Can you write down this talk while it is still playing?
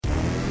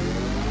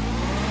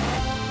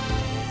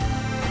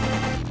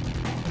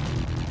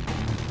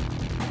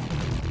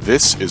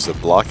This is the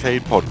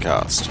Blockade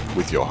Podcast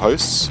with your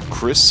hosts,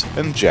 Chris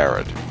and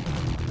Jared.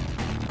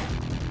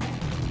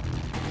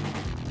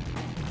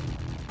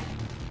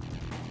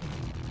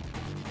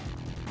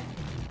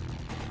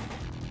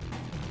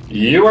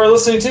 You are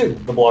listening to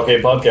the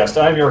Blockade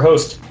Podcast. I'm your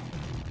host,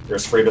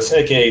 Chris Freebus,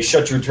 aka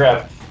Shut Your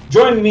Trap.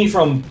 Joining me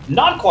from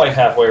not quite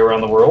halfway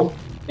around the world,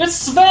 it's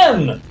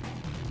Sven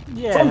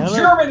from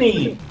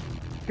Germany.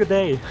 Good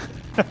day.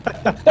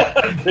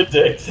 Good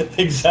day.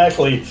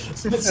 Exactly.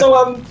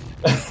 So,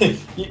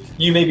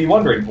 you may be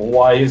wondering,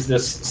 why is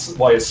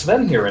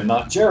Sven here and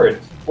not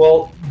Jared?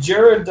 Well,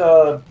 Jared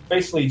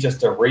basically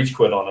just rage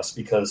quit on us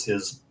because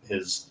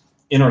his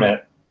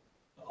internet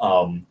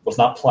was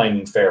not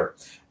playing fair.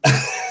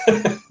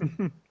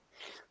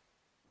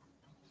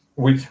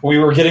 we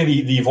were getting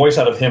the voice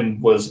out of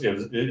him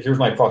here's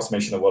my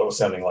approximation of what it was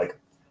sounding like.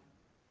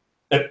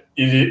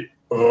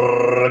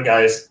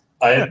 Guys,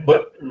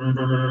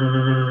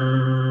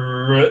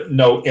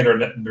 no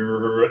internet.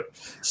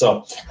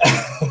 So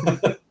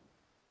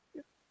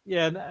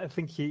yeah, and I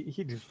think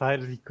he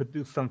decided he could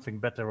do something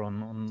better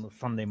on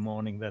Sunday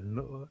morning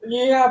than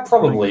yeah,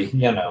 probably,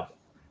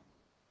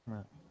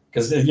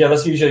 because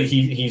that's usually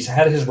he's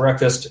had his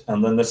breakfast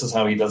and then this is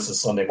how he does his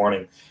Sunday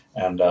morning,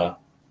 and I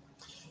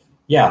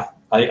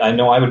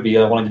know I would be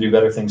wanting to do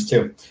better things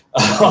too.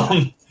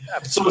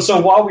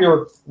 So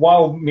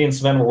while me and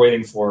Sven were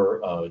waiting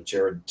for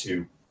Jared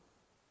to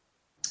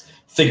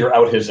figure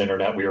out his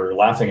internet, we were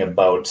laughing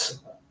about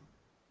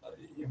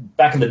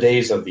back in the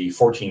days of the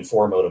 14.4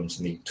 modems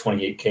and the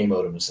 28K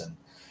modems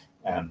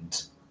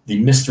and the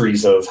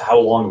mysteries of how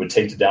long it would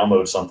take to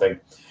download something.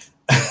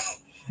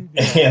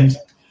 And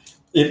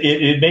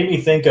it made me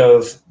think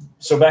of,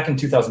 so back in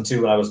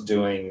 2002 when I was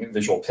doing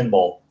visual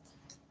pinball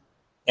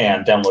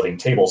and downloading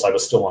tables, I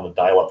was still on a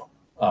dial-up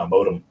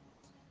modem.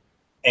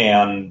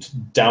 And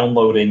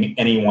downloading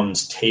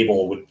anyone's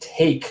table would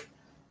take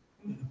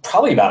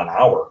probably about an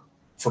hour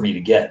for me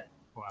to get.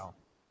 Wow.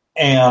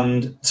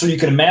 And so you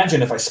can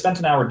imagine if I spent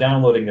an hour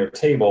downloading their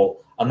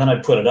table and then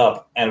I'd put it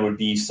up and it would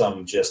be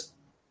some just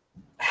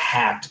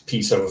hacked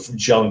piece of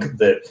junk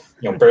that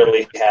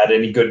barely had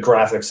any good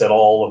graphics at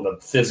all, and the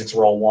physics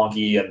were all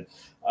wonky, and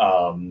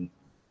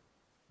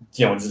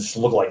it just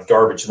looked like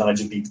garbage. And then I'd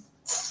just be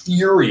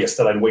furious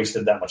that I'd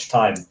wasted that much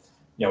time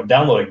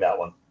downloading that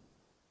one.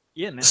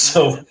 Yeah, and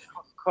so it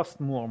cost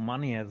more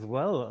money as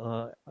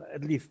well.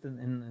 At least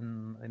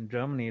in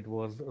Germany, it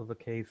was the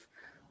case.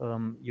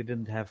 You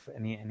didn't have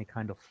any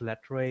kind of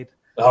flat rate.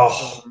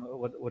 Oh.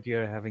 What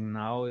you're having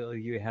now,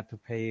 you had to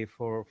pay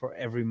for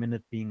every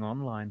minute being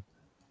online.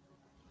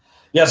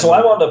 Yeah, so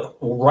I wound up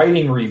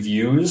writing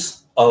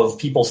reviews of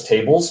people's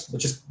tables,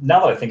 which is, now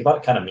that I think about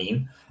it, kind of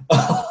mean.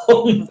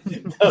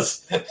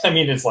 Because,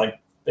 it's like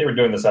they were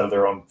doing this out of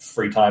their own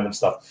free time and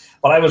stuff.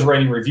 But I was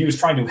writing reviews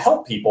trying to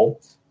help people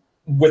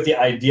with the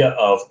idea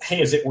of,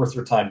 hey, is it worth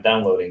your time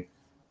downloading,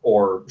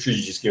 or should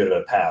you just give it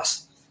a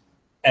pass?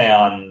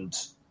 And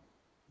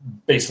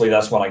basically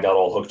that's when I got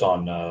all hooked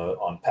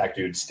on Pack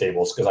Dude's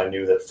tables, because I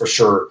knew that for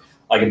sure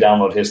I could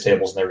download his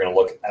tables and they're going to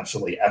look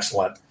absolutely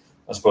excellent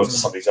as opposed to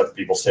some of these other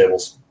people's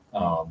tables.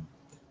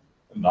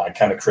 And I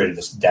kind of created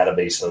this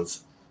database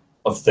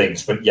of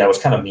things. But yeah, it was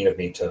kind of mean of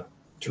me to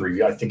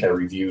review. I think I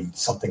reviewed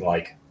something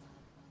like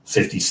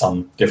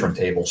 50-some different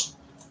tables.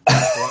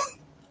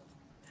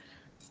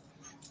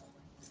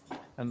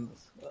 And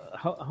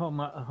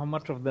how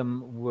much of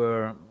them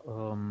were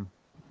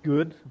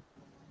good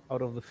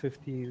out of the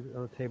 50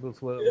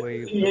 tables where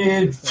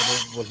you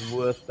was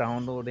worth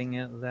downloading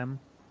them?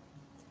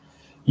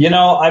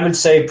 I would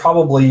say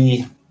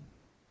probably,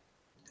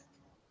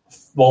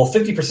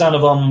 50%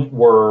 of them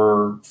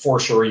were for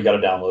sure you got to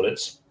download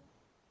it,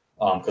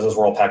 because those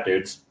were all Pack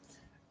Dudes.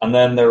 And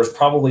then there was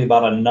probably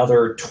about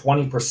another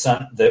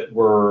 20% that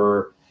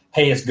were,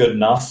 hey, it's good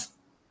enough.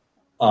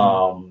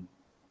 And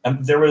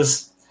there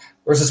was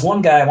this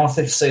one guy, I want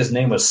to say his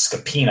name was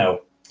Scapino.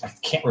 I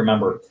can't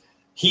remember.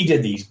 He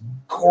did these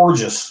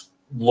gorgeous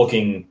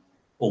looking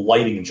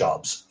lighting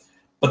jobs,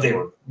 but they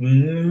were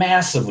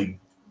massively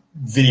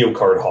video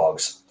card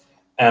hogs.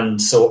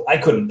 And so I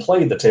couldn't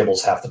play the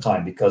tables half the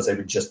time because they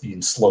would just be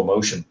in slow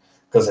motion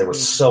because they were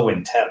so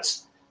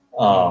intense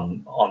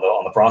on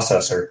the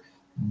processor.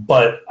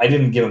 But I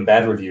didn't give him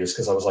bad reviews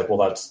because I was like, well,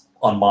 that's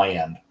on my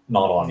end,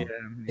 not on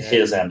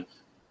his end.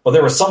 But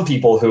there were some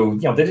people who,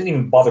 they didn't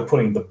even bother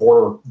putting the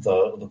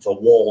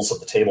walls of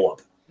the table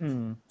up.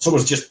 So it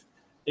was just,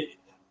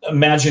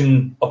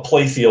 imagine a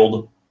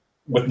playfield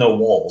with no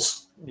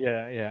walls.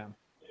 Yeah.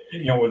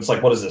 It's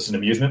like, what is this, an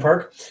amusement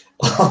park?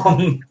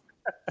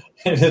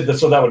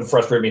 So that would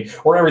frustrate me.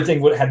 Or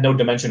everything had no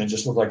dimension and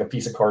just looked like a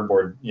piece of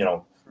cardboard,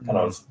 kind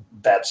of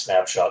bad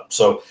snapshot.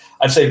 So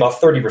I'd say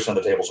about 30% of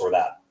the tables were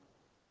that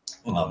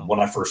when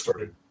I first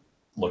started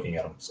looking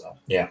at them. So,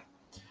 yeah.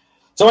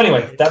 So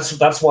anyway,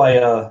 that's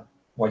why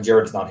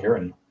Jared's not here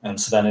and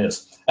Sven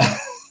is.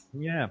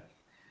 Yeah.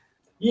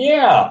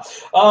 Yeah.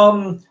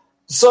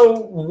 So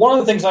one of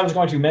the things I was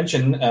going to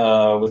mention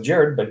with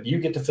Jared, but you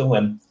get to fill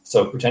in.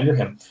 So pretend you're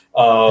him.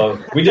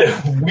 We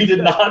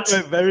did not.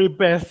 My very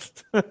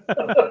best. You're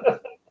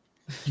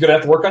gonna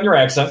have to work on your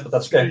accent, but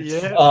that's okay.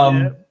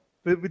 Yeah.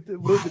 It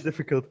will be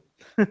difficult.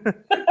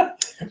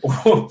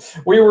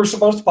 We were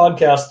supposed to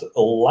podcast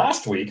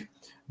last week,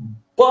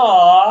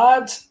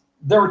 but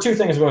there were two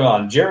things going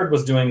on. Jared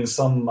was doing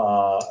some,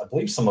 I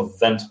believe, some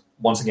event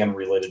once again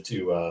related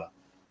to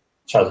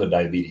childhood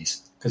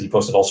diabetes, because he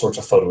posted all sorts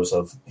of photos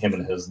of him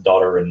and his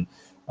daughter, and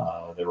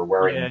they were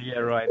wearing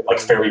like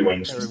fairy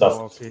wings and stuff.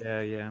 Walk.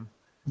 Yeah.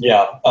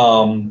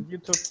 You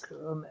took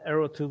an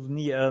arrow to the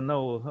knee.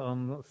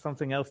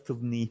 Something else to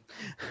the knee.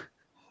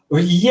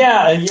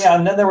 Yeah,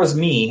 and then there was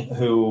me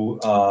who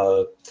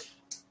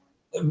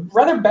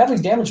rather badly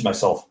damaged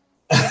myself.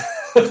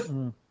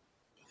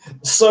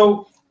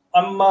 So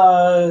I'm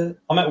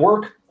at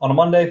work on a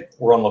Monday.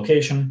 We're on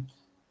location.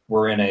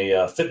 We're in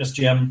a fitness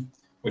gym.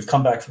 We've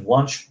come back from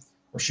lunch.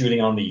 We're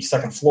shooting on the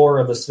second floor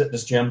of this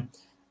fitness gym,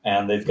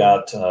 and they've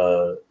got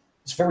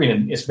it's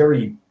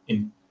very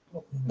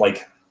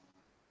like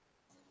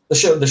the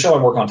show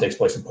I work on takes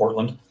place in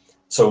Portland.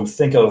 So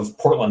think of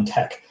Portland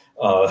Tech.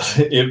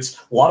 It's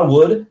a lot of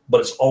wood,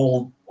 but it's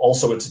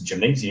also it's a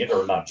gymnasium,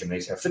 or not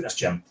gymnasium, a fitness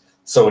gym.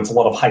 So it's a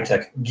lot of high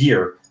tech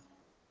gear,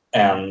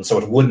 and so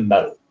it's wood and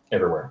metal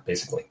everywhere,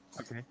 basically.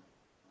 Okay.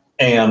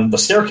 And the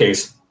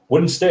staircase,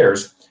 wooden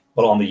stairs,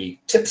 but on the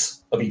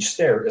tips of each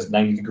stair is a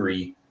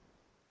 90-degree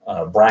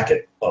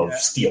bracket of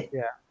steel.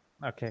 Yeah.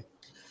 Okay.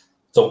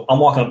 So I'm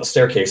walking up the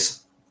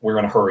staircase. We're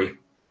in a hurry,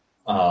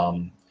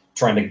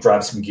 trying to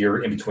grab some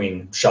gear in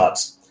between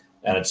shots,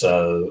 and it's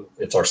our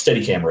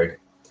Steadicam rig.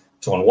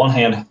 So on one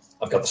hand,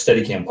 I've got the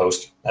Steadicam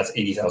post. That's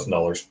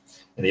 $80,000.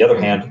 In the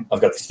other hand, I've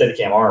got the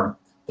Steadicam arm.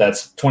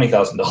 That's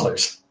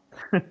 $20,000.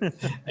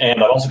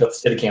 And I've also got the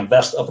Steadicam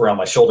vest up around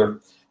my shoulder.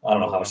 I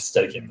don't know how much the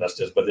Steadicam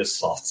vest is, but it's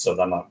soft, so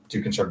I'm not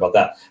too concerned about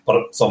that.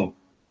 But so I'm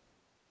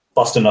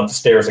busting up the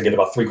stairs. I get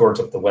about 3/4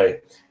 up the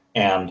way,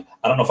 and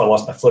I don't know if I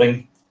lost my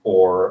footing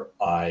or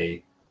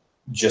I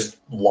just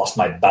lost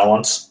my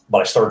balance,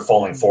 but I started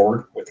falling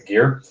forward with the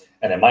gear.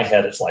 And in my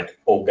head, it's like,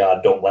 oh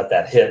God, don't let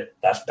that hit.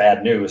 That's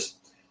bad news.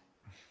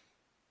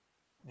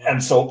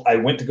 And so I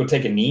went to go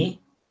take a knee,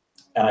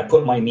 and I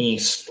put my knee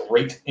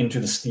straight into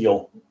the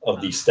steel of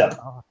the step.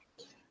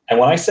 And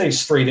when I say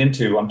straight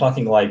into, I'm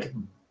talking like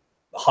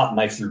hot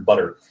knife through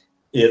butter.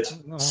 It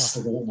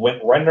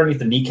went right underneath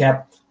the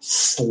kneecap,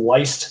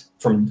 sliced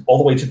from all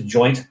the way to the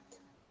joint,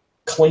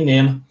 clean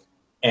in,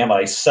 and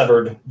I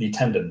severed the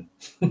tendon.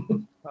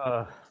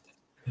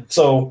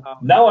 So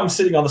now I'm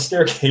sitting on the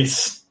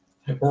staircase,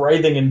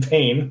 writhing in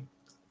pain,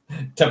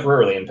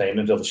 temporarily in pain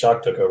until the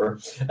shock took over.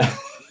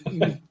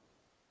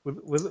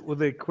 With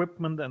the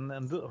equipment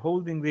and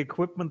holding the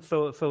equipment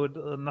so it,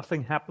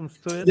 nothing happens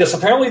to it? Yes,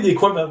 apparently the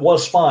equipment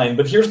was fine,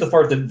 but here's the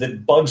part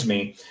that bugs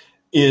me,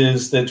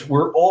 is that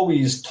we're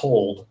always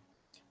told,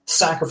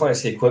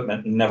 sacrifice the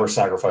equipment, never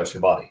sacrifice your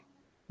body.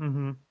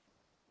 Mm-hmm.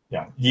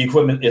 Yeah, the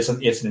equipment it's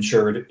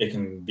insured, it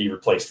can be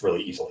replaced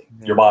really easily.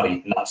 Yeah. Your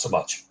body, not so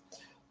much.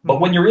 But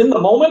when you're in the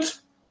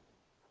moment,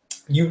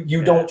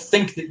 you don't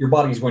think that your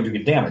body is going to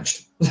get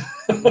damaged.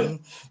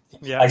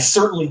 Yeah. I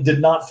certainly did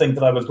not think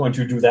that I was going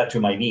to do that to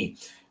my knee.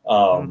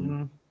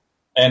 And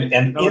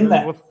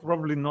that was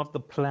probably not the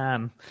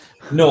plan.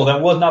 No,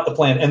 that was not the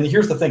plan. And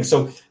here's the thing.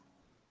 So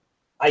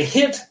I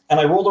hit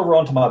and I rolled over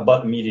onto my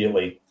butt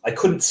immediately. I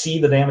couldn't see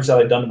the damage that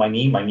I'd done to my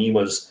knee. My knee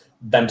was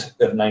bent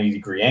at a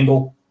 90-degree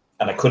angle,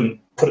 and I couldn't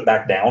put it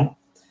back down.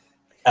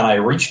 And I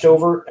reached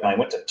over and I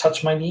went to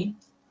touch my knee,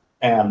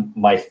 and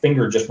my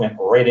finger just went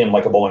right in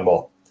like a bowling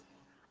ball.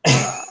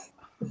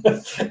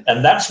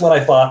 And that's when I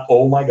thought,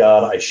 oh my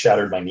God, I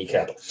shattered my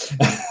kneecap.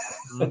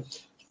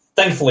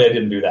 Thankfully, I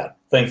didn't do that.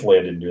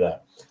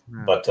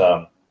 But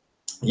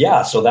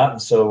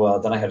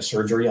so then I had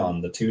surgery on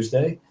the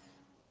Tuesday,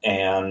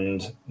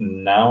 and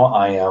now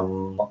I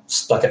am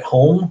stuck at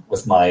home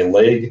with my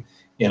leg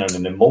in an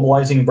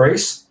immobilizing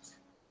brace.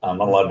 I'm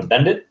not allowed to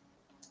bend it,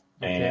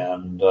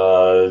 and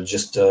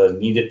just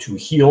need it to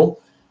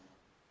heal,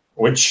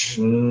 which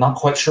I'm not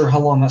quite sure how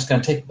long that's going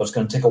to take, but it's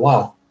going to take a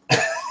while.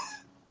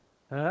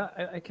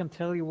 I can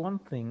tell you one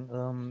thing.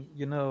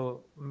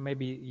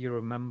 Maybe you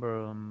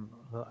remember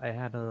I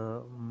had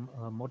a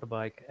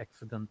motorbike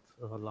accident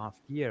last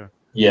year.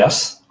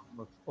 Yes.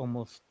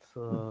 Almost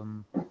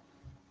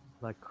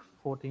like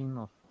 14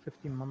 or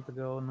 15 months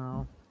ago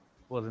now.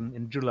 It was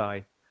in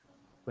July,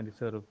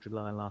 23rd of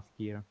July last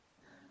year.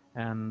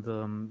 And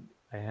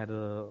I had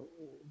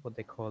what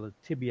they call a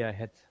tibia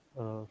head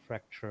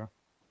fracture,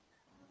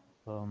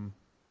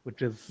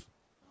 which is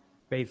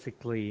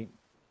basically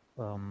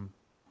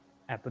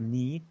at the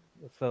knee,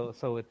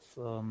 so it's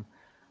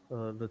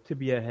the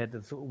tibia head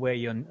is where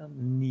your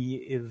knee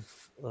is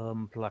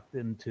plugged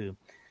into,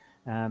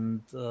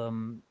 and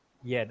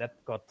that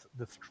got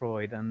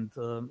destroyed, and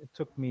it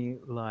took me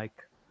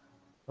like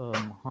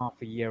half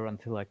a year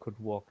until I could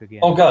walk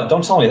again. Oh God!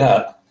 Don't tell me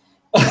that.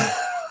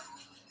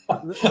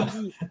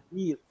 The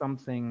knee is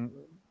something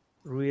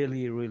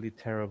really, really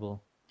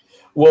terrible.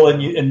 Well,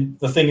 and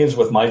the thing is,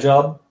 with my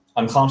job,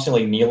 I'm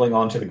constantly kneeling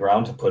onto the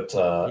ground to put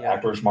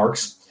actors'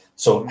 marks,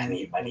 so I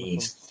need my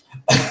knees.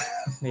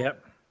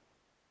 Yep.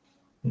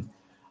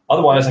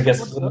 Otherwise, I guess.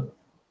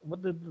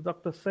 What did the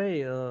doctor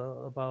say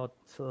about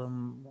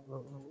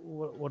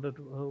what it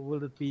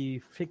will it be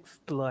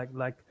fixed like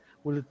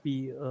will it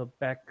be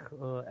back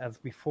as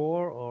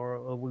before,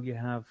 or will you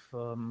have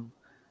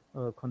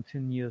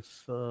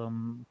continuous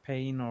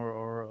pain,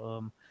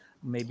 or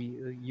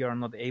maybe you're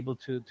not able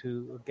to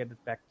get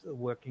it back to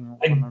working?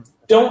 I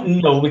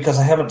don't know, because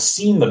I haven't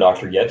seen the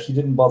doctor yet. He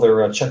didn't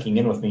bother checking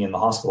in with me in the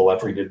hospital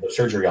after he did the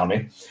surgery on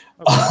me.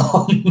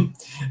 Okay.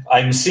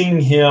 I'm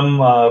seeing him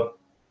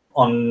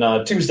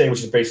on Tuesday,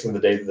 which is basically the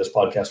day that this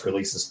podcast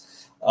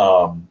releases.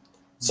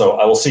 So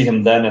I will see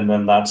him then, and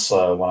then that's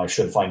when I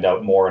should find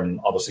out more, and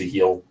obviously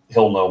he'll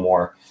know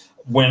more.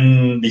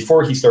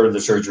 Before he started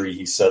the surgery,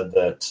 he said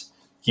that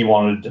he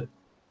wanted,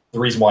 the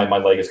reason why my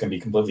leg is going to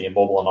be completely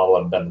immobile and not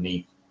allowed to bend the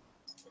knee,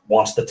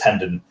 wants the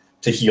tendon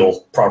to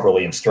heal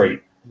properly and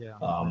straight. Yeah.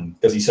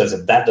 Because he says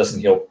if that doesn't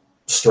heal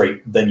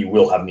straight, then you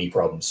will have knee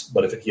problems.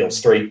 But if it heals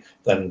straight,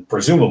 then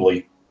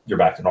presumably you're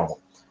back to normal.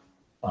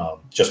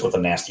 Just with a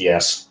nasty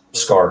ass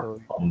scar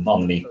on the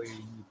knee. So you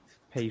need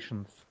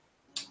patience.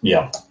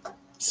 Yeah.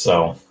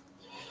 So,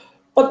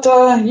 but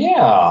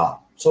yeah.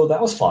 So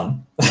that was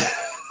fun.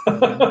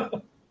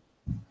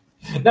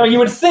 Now you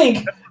would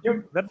think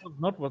that was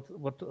not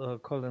what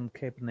Colin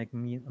Kaepernick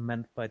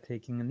meant by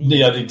taking a knee.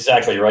 Yeah,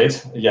 exactly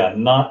right. Yeah,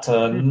 not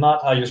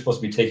how you're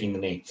supposed to be taking the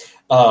knee.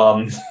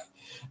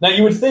 Now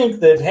you would think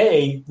that,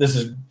 hey, this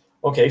is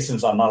okay,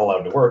 since I'm not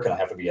allowed to work and I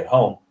have to be at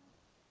home.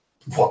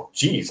 Well,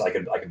 geez, I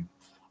could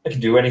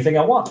do anything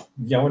I want,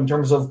 in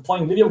terms of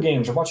playing video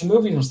games or watching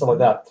movies and stuff like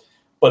that.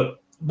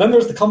 But then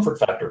there's the comfort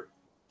factor,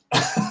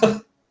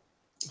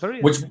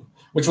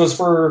 which was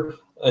for,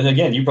 and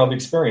again, you probably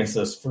experienced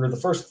this, for the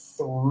first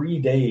 3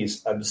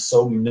 days. I was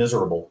so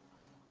miserable.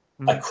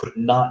 I could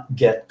not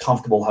get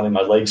comfortable having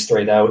my legs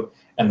straight out,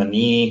 and the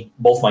knee,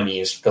 both my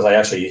knees, because I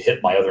actually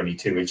hit my other knee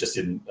too. It just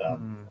didn't.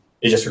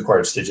 It just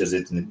required stitches.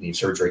 It didn't need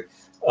surgery.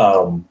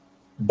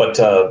 But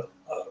the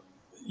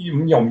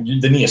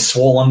knee is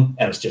swollen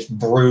and it's just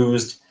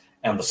bruised,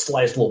 and the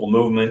slightest little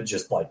movement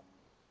just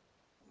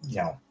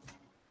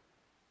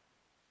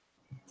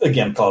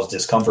again caused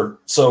discomfort.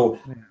 So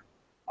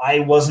I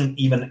wasn't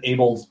even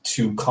able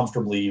to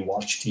comfortably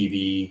watch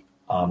TV.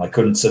 I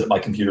couldn't sit at my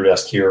computer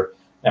desk here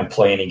and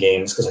play any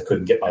games because I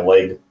couldn't get my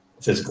leg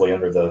physically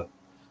in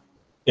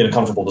a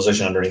comfortable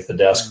position underneath the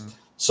desk.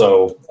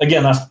 So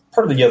again, that's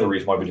part of the other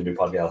reason why we didn't do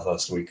podcast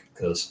last week,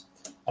 because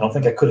I don't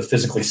think I could have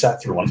physically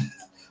sat through one.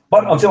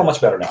 But I'm feeling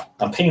much better now.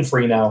 I'm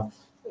pain-free now.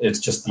 It's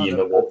just the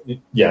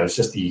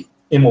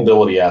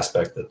immobility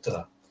aspect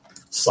that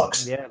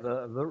sucks. Yeah,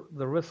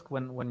 the risk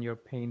when you're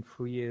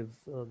pain-free is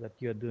that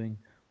you're doing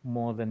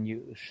more than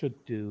you should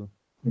do.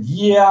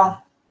 Yeah,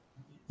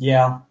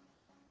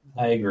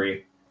 I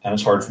agree. And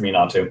it's hard for me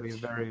not to. Be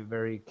very,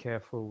 very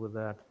careful with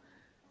that,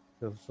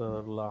 because the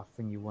last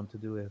thing you want to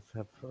do is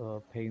have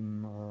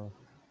pain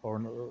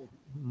or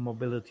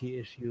mobility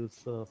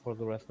issues for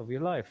the rest of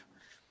your life.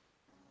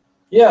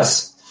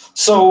 Yes.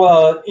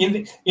 So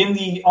in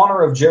the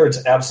honor of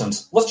Jared's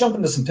absence, let's jump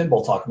into some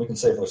pinball talk, and we can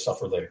save our stuff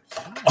for later.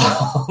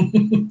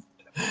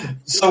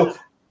 So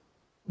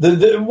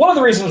the one of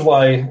the reasons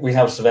why we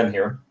have Sven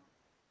here,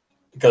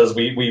 because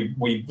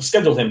we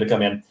scheduled him to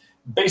come in,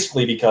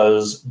 basically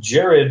because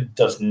Jared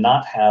does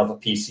not have a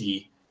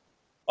PC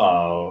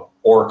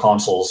or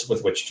consoles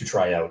with which to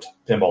try out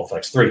Pinball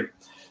FX3.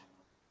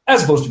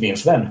 As opposed to me and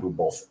Sven, who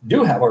both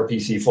do have our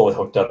PC fully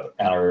hooked up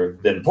and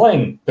have been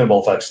playing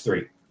Pinball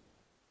FX3.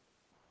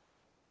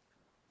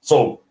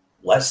 So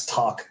let's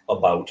talk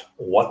about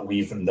what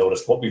we've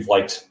noticed, what we've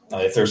liked,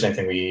 if there's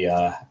anything we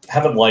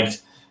haven't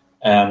liked,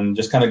 and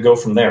just kind of go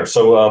from there.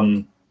 So I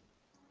don't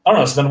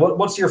know, Sven,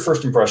 what's your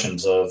first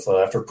impressions of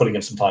after putting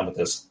in some time with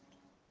this?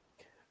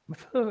 My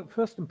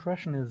first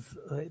impression is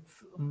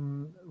it's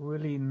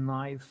really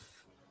nice.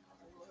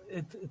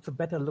 It's a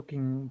better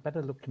looking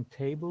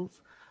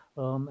tables,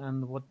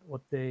 and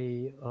what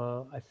they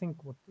I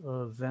think what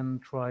Zen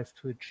tries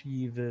to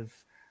achieve is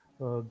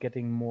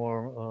getting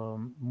more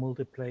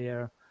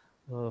multiplayer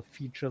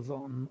features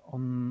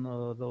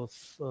on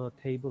those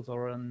tables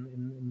or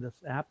in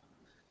this app,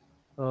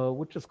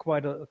 which is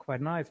quite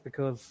nice,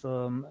 because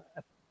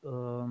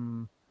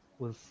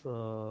with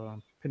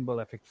Pinball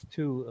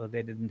FX2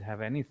 they didn't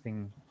have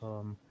anything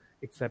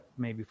except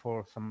maybe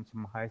for some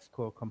high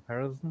score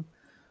comparison.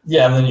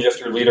 Yeah, and then you just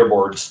do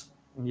leaderboards.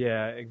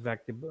 Yeah,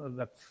 exactly.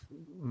 That's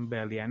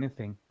barely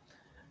anything.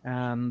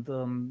 And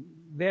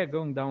they're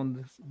going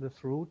down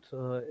this route.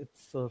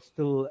 It's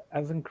still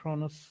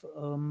asynchronous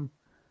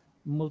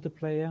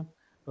multiplayer.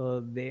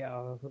 They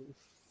are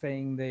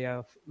saying they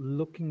are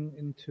looking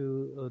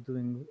into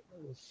doing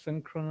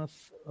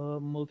synchronous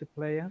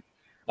multiplayer.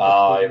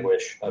 I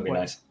wish. That'd be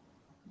nice.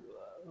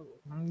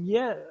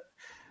 Yeah,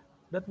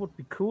 that would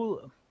be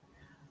cool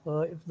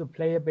if the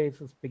player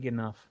base is big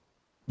enough.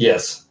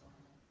 Yes.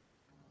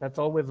 That's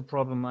always a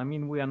problem. I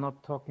mean, we are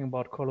not talking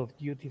about Call of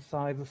Duty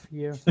sizes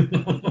here.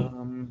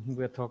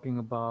 We're talking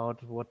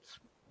about what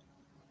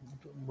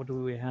do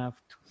we have?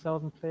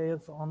 2,000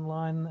 players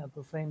online at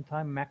the same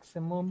time,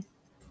 maximum,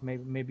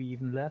 maybe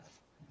even less.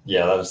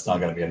 Yeah, that is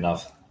not going to be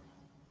enough.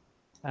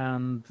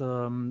 And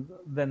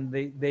then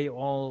they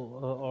all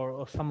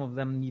or some of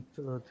them need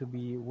to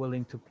be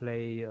willing to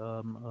play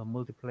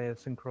multiplayer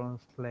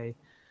synchronous play.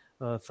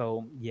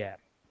 So yeah,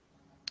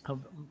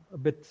 a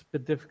bit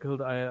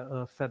difficult.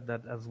 I said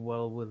that as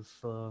well with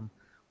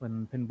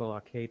when Pinball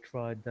Arcade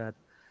tried that.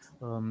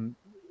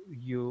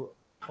 You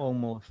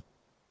almost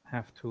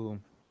have to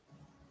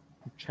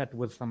chat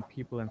with some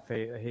people and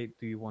say, hey,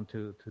 do you want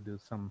to do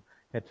some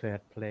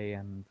head-to-head play?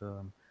 And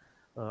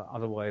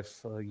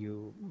otherwise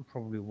you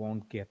probably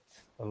won't get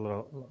a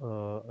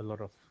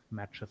lot of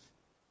matches.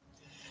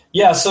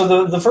 Yeah,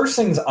 so the first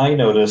things I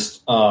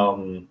noticed,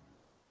 I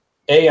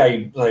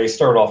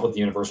started off with the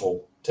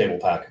Universal Table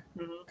Pack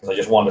because I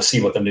just wanted to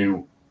see what the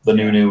new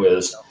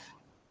is.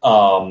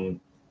 And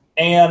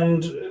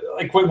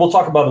like we'll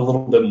talk about it a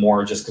little bit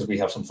more just because we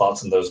have some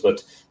thoughts on those.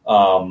 But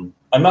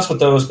I messed with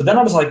those, but then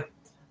I was like,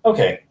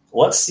 okay,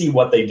 let's see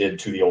what they did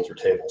to the older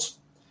tables.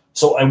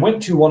 So I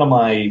went to one of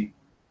my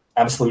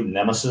absolute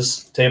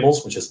nemesis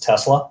tables, which is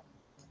Tesla.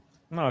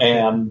 Okay.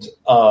 And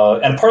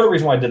part of the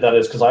reason why I did that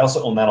is because I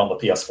also own that on the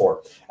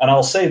PS4. And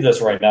I'll say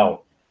this right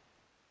now.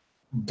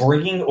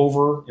 Bringing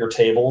over your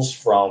tables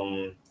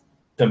from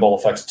Pinball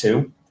Effects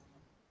 2,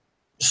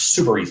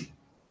 super easy.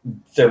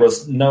 There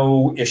was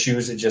no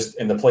issues. It just,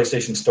 in the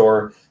PlayStation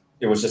Store,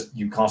 it was just,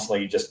 you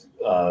constantly just,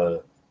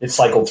 it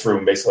cycled through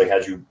and basically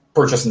had you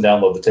purchase and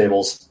download the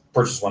tables.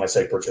 Purchase, when I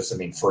say purchase, I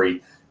mean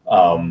free.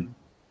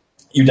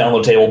 You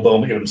download table,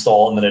 boom, it would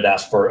install, and then it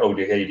asks for,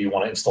 hey, do you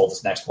want to install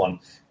this next one?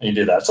 And you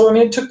do that. So, I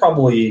mean, it took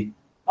probably,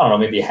 I don't know,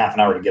 maybe a half an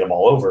hour to get them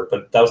all over,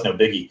 but that was no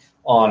biggie.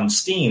 On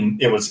Steam,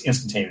 it was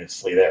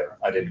instantaneously there.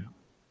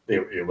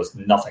 It was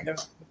nothing.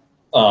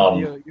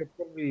 You're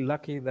probably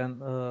lucky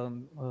then,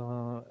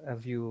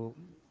 as you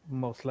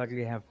most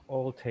likely have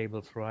all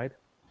tables, right?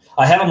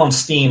 I have them on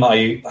Steam.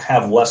 I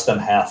have less than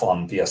half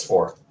on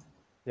PS4.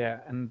 Yeah,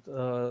 and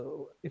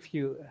if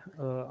you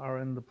are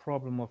in the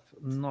problem of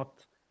not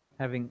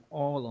having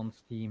all on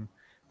Steam,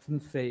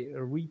 since they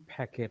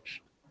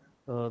repackaged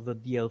the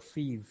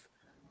DLCs,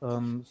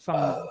 some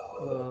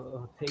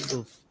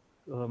tables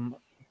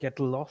get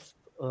lost.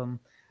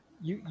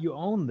 You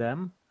own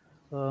them,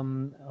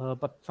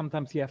 but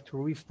sometimes you have to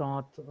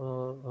restart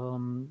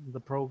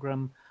the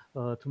program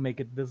to make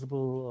it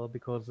visible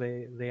because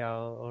they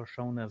are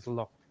shown as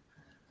locked.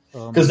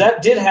 Because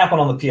that did happen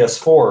on the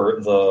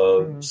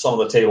PS4. Some of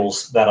the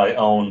tables that I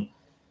own,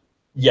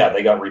 yeah,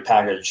 they got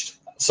repackaged.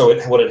 So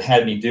what it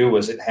had me do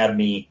was it had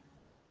me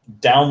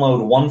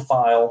download one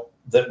file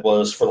that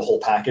was for the whole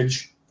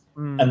package,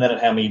 and then it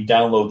had me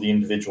download the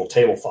individual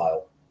table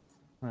file.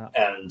 Yeah.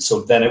 And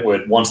so then it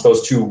would, once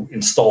those two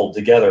installed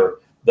together,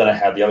 then I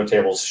had the other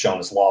tables shown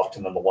as locked,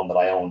 and then the one that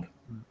I owned,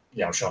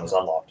 shown as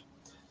unlocked.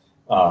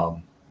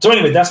 So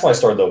anyway, that's why I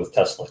started though with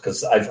Tesla,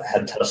 because I've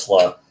had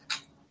Tesla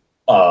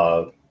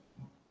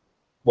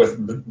with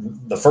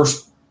the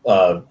first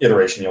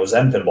iteration,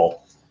 Zen Pinball.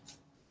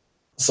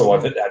 So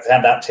I've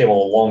had that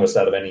table the longest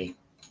out of any,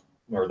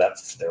 or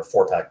that's their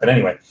 4-pack. But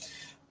anyway,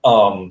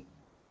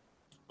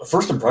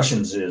 first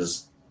impressions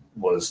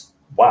was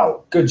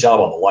wow, good job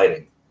on the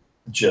lighting,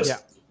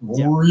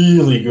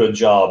 really good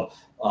job.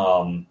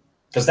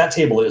 Because that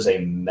table is a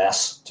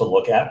mess to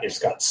look at. It's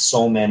got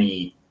so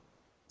many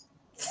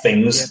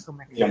things. So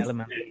many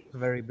elements. It's a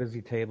very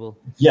busy table.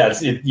 Yeah,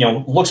 it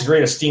looks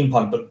great as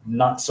steampunk, but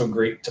not so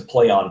great to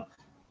play on.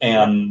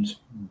 And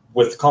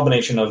with the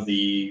combination of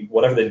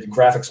whatever they did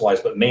graphics-wise,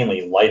 but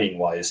mainly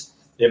lighting-wise,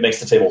 it makes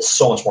the table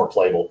so much more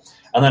playable.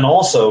 And then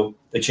also,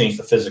 they changed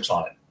the physics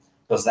on it.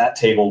 Because that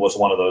table was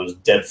one of those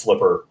dead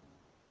flipper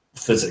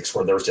physics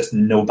where there was just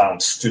no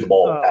bounce to the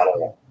ball at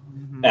all.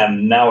 Mm-hmm.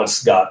 And now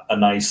it's got a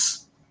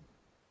nice...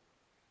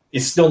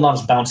 It's still not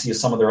as bouncy as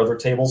some of their other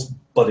tables,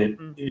 but it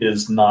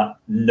is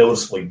not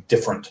noticeably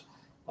different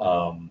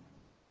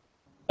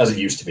as it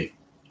used to be.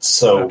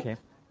 So,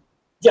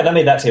 yeah, that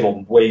made that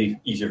table way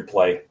easier to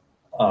play,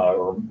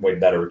 or way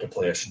better to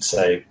play, I should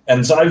say.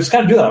 And so I was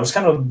kind of doing that. I was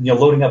kind of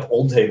loading up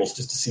old tables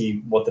just to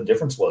see what the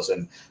difference was.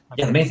 And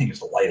yeah, the main thing is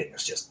the lighting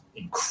is just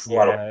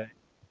incredible. Yeah,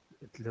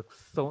 it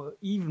looks so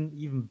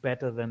even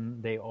better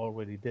than they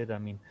already did. I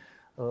mean,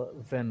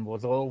 Zen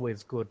was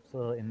always good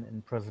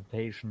in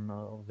presentation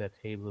of their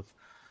tables.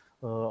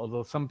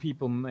 Although some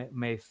people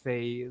may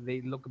say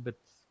they look a bit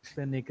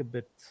clinic, a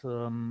bit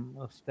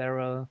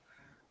sterile,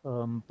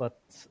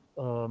 but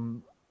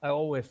I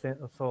always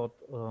thought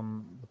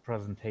the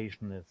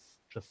presentation is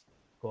just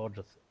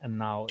gorgeous, and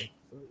now it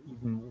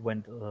even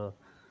went a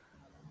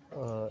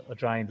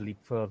giant leap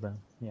further.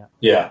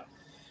 Yeah.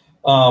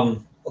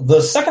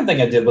 The second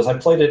thing I did was I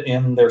played it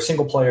in their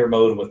single-player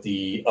mode with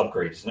the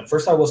upgrades. And at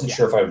first I wasn't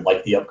sure if I would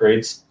like the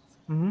upgrades.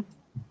 Mm-hmm.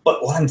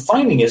 But what I'm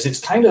finding is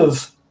it's kind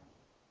of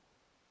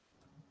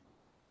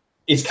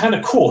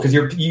cool because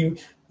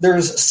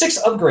there's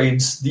 6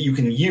 upgrades that you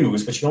can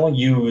use, but you can only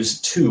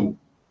use 2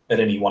 at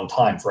any one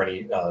time for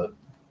any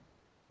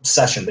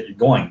session that you're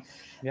going.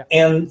 Yeah.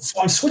 And so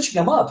I'm switching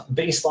them up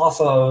based off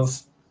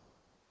of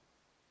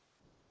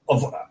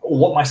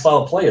what my style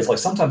of play is. Like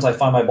sometimes I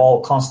find my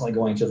ball constantly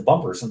going to the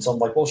bumpers, and so I'm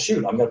like, well,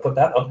 shoot, I'm going to put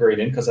that upgrade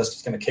in because that's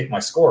just going to kick my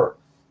score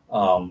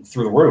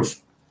through the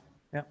roof.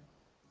 Yeah.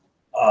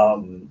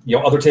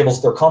 Other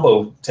tables, they're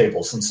combo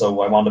tables, and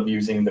so I wound up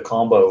using the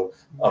combo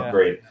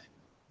upgrade.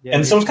 Yeah,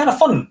 and so it's kind of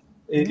fun.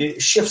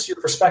 It shifts your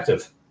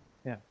perspective.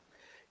 Yeah.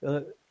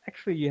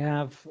 Actually, you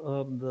have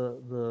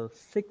the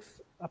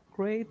 6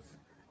 upgrades,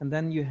 and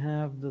then you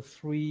have the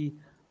 3,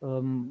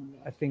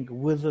 I think,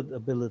 wizard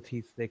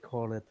abilities, they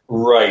call it.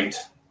 Right.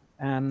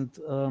 And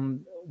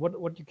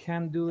what you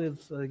can do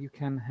is you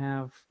can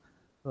have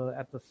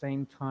at the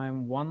same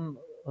time 1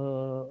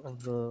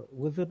 of the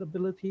wizard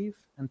abilities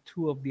and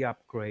 2 of the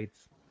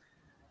upgrades.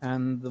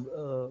 And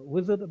the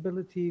wizard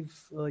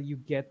abilities you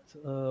get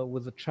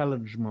with the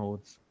challenge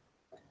modes.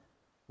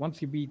 Once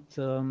you beat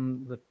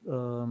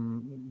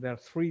there are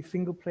 3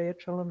 single-player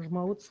challenge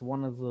modes.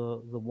 One is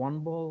the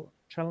 1-ball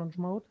challenge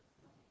mode,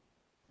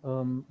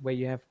 where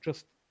you have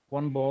just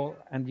 1 ball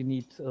and you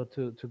need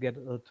to get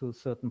to a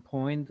certain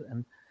point,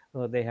 and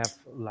they have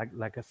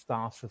like a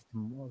star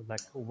system,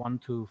 like 1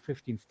 to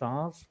 15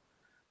 stars.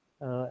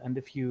 And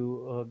if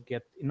you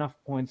get enough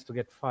points to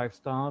get 5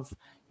 stars,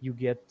 you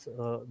get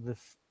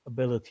this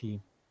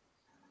ability.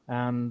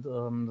 And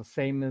the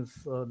same is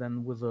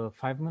then with a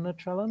 5-minute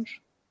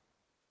challenge.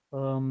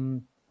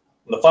 The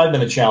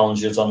 5-minute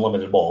challenge is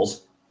unlimited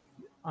balls.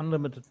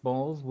 Unlimited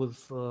balls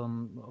with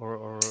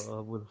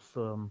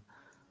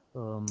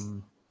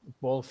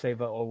ball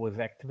saver always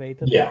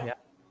activated. Yeah.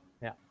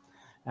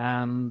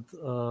 And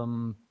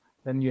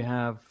then you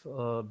have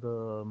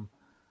the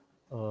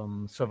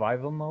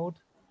survival mode,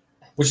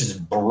 which is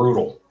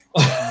brutal.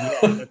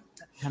 That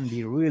can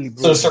be really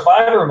brutal. So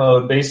survivor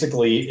mode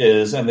basically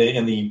is, and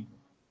the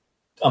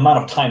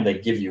amount of time they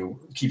give you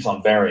keeps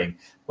on varying,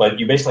 but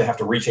you basically have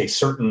to reach a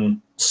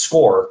certain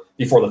score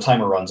before the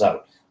timer runs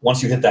out.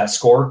 Once you hit that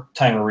score,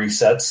 timer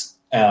resets,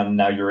 and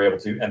now you're able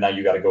to, and now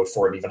you got to go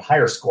for an even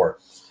higher score.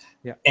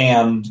 Yeah.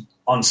 And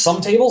on some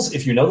tables,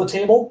 if you know the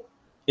table,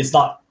 it's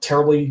not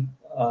terribly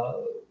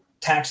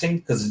taxing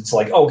because it's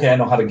like, okay, I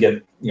know how to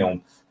get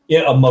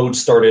a mode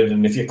started,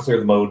 and if you clear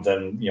the mode,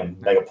 then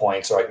mega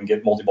points, or I can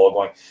get multi-ball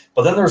going.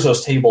 But then there's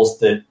those tables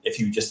that if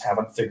you just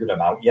haven't figured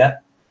them out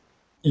yet,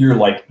 you're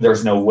like,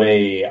 there's no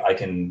way I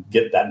can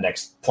get that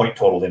next point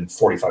total in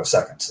 45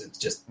 seconds. It's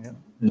just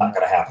not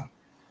going to happen.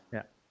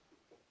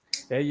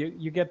 Yeah,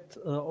 you get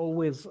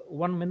always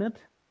 1 minute,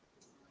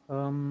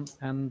 and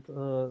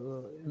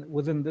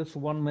within this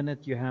 1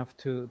 minute you have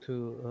to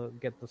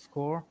get the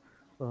score.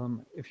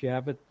 If you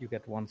have it, you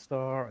get 1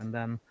 star, and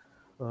then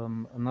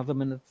another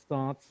minute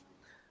starts.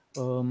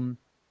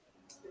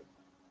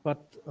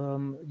 But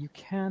you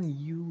can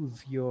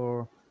use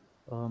your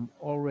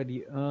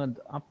already earned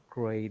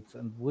upgrades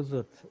and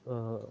wizard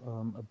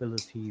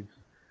abilities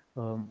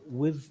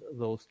with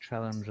those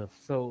challenges.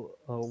 So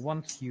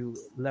once you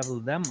level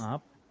them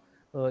up,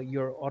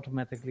 you're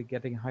automatically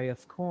getting higher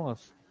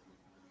scores.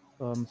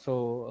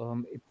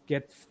 So it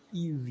gets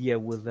easier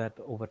with that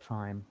over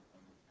time.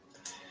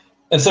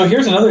 And so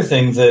here's another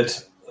thing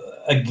that,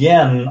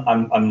 again,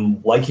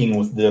 I'm liking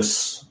with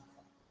this,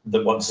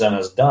 that what Zen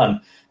has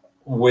done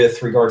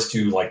with regards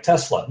to like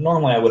Tesla.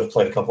 Normally I would have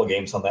played a couple of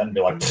games on that and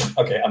be like,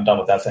 okay, I'm done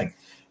with that thing.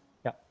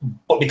 Yeah.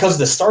 But because of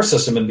the star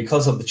system and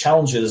because of the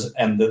challenges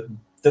and that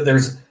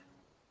there's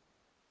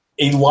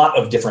a lot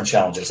of different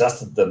challenges. That's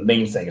the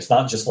main thing. It's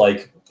not just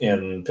like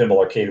in Pinball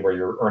Arcade where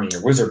you're earning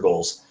your wizard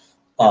goals.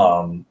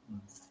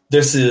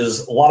 This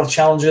is a lot of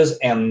challenges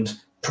and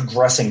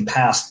progressing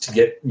past to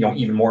get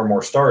even more and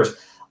more stars.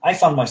 I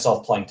found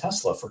myself playing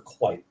Tesla for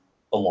quite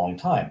a long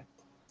time.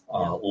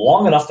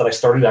 Long enough that I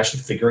started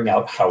actually figuring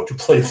out how to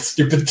play the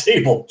stupid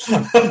table.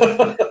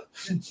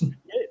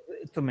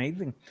 It's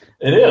amazing.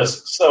 It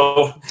is.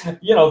 So,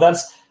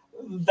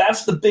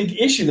 that's the big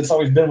issue that's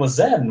always been with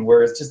Zen,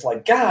 where it's just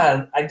like,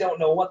 God, I don't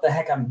know what the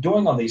heck I'm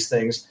doing on these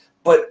things,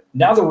 but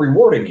now they're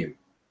rewarding you.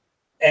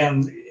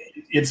 And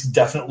it's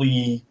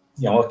definitely,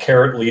 a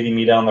carrot leading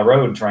me down the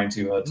road trying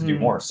to do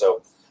more.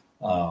 So,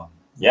 it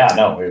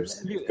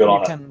was good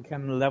on it. You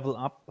can level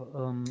up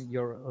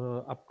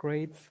your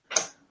upgrades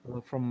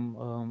from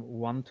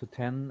 1 to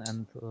 10,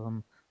 and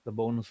the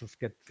bonuses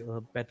get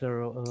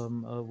better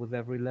with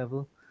every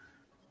level.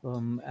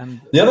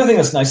 And the other thing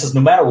that's nice is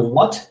no matter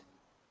what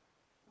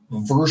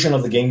version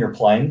of the game you're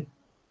playing,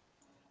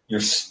 you're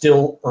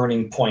still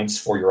earning points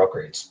for your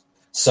upgrades.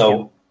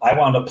 So I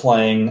wound up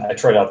playing, I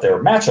tried out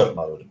their matchup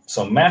mode.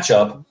 So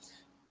matchup,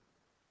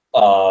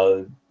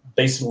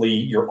 basically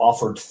you're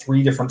offered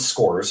 3 different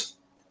scores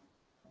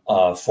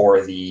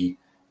for the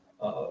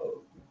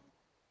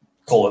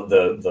call it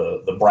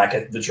the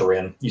bracket that you're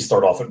in. You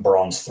start off at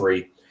bronze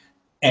 3,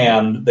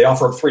 and they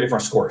offer up 3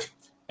 different scores,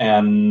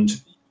 and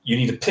you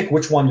need to pick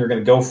which one you're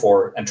going to go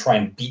for and try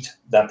and beat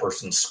that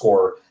person's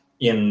score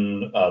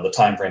in the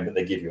time frame that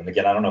they give you. And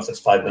again, I don't know if it's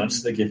 5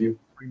 minutes they give you.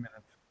 3 minutes.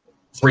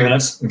 3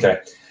 minutes? Okay.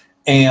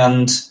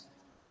 And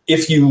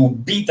if you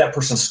beat that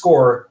person's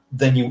score,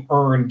 then you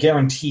earn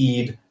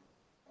guaranteed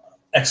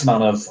X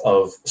amount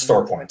of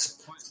star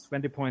points.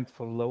 20 points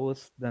for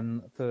lowest,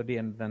 then 30,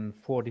 and then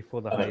 40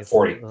 for the And then highest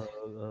 40.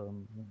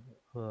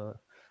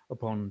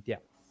 Opponent. Yeah.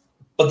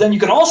 But then you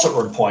can also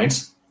earn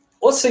points.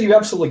 Let's say you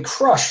absolutely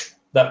crush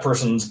that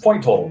person's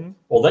point total. Mhm.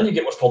 Well, then you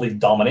get what's called the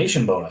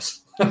domination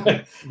bonus.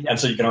 Yeah. And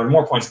so you can earn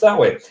more points that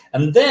way.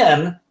 And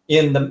then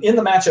in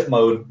the matchup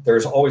mode,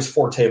 there's always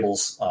 4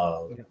 tables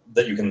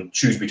that you can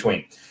choose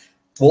between.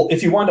 Well,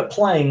 if you wind up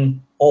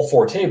playing all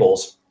 4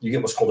 tables, you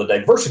get what's called a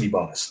diversity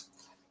bonus.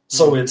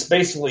 So it's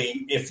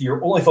basically, if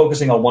you're only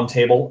focusing on one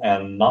table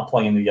and not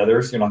playing any of the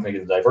others, you're not going to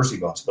get the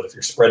diversity bonus. But if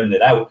you're spreading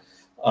it out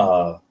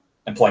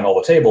and playing all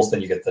the tables,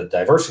 then you get the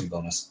diversity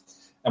bonus.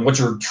 And what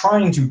you're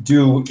trying to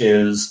do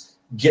is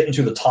get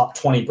into the top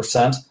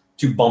 20%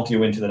 to bump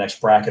you into the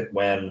next bracket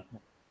when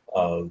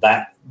are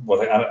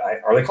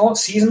they calling it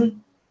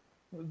season?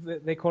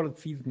 They call it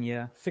season,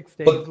 yeah. 6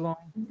 days long.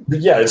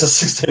 Yeah, it's a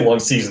 6-day long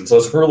season, so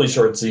it's a really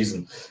short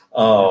season.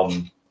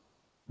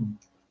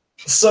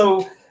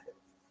 So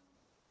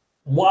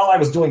while I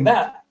was doing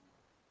that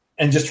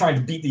and just trying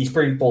to beat these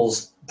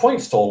people's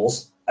points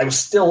totals, I was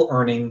still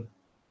earning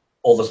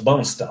all this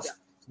bonus stuff.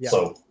 Yeah.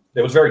 So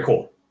it was very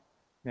cool.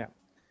 Yeah.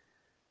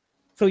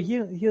 So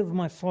here's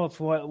my thoughts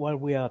while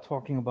we are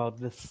talking about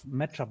this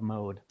matchup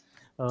mode.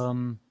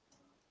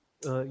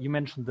 You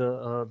mentioned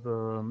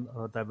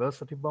the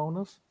diversity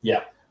bonus.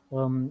 Yeah.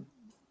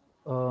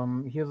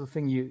 Here's the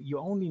thing: you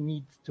only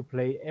need to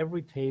play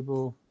every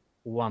table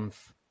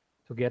once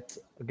to get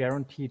a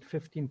guaranteed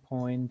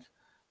 15-point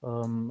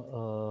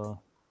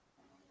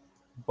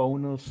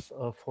bonus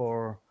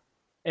for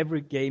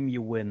every game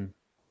you win.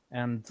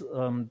 And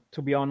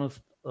to be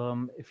honest,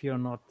 if you're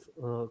not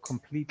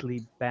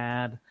completely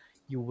bad,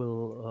 you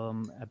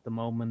will at the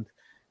moment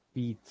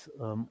beat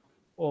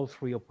all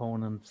 3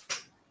 opponents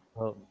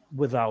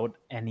without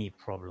any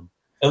problem.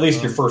 At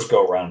least your first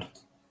go around.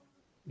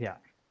 Yeah.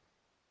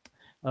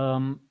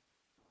 And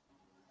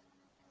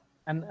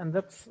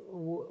that's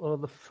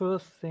the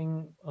first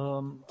thing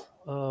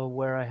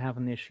where I have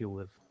an issue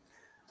with.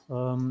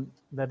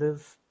 That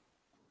is,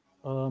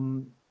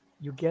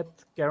 you get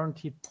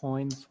guaranteed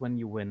points when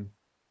you win.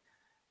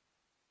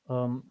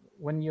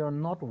 When you're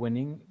not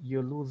winning,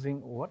 you're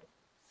losing what?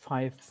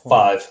 5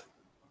 points. 5.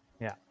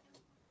 Yeah.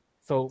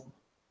 So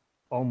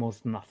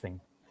almost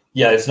nothing.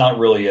 Yeah, it's not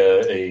really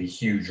a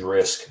huge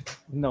risk.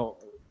 No.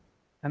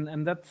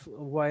 And that's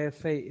why I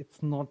say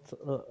it's not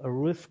a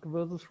risk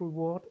versus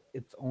reward.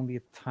 It's only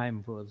a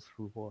time versus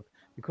reward.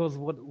 Because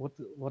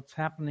what's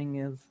happening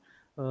is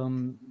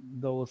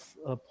those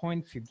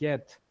points you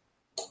get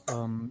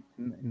in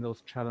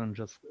those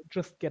challenges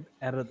just get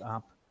added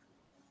up.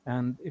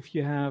 And if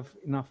you have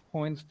enough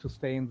points to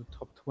stay in the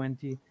top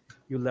 20,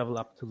 you level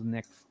up to the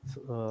next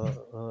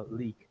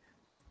league.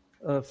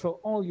 So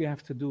all you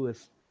have to do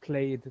is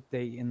play it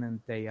day in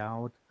and day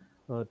out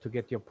to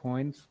get your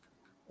points.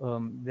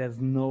 There's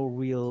no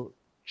real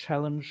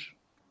challenge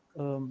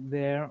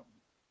there.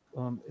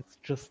 It's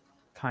just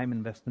time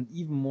investment,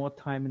 even more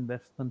time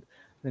investment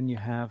than you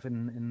have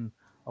in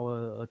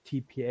our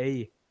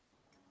TPA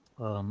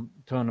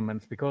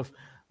tournaments, because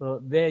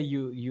there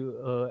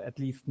you at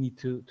least need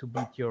to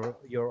beat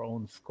your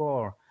own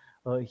score.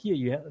 Here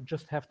you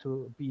just have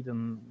to beat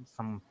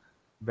some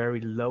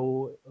very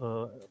low,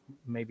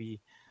 maybe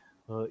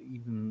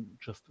even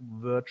just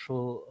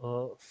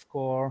virtual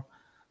score.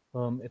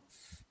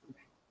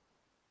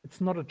 It's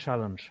not a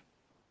challenge.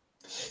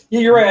 Yeah,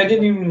 you're right. I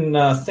didn't even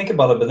think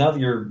about it, but now that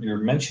you're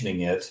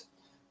mentioning it,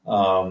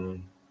 a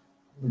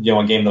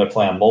game that I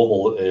play on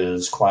mobile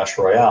is Clash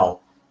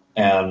Royale,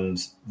 and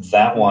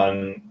that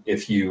one,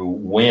 if you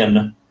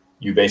win,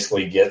 you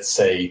basically get,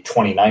 say,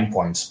 29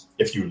 points.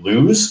 If you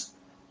lose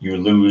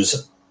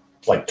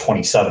like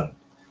 27.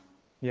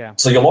 Yeah.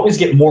 So you'll always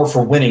get more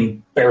for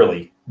winning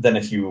barely than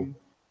if you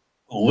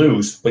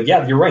lose. But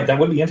yeah, you're right. That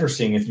would be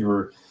interesting if you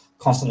were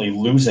constantly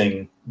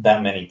losing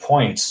that many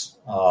points.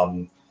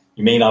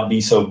 You may not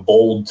be so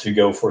bold to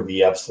go for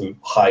the absolute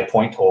high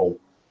point total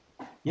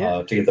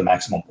to get the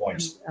maximum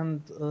points.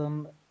 And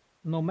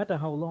no matter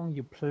how long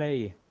you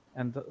play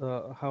and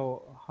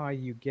how high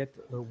you get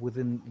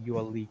within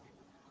your league,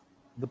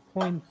 the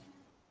points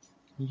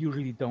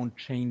usually don't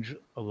change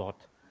a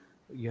lot.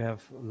 You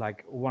have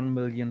like 1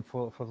 million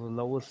for the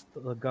lowest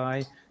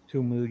guy,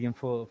 2 million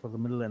for the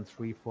middle, and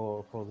 3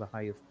 for the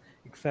highest,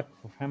 except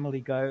for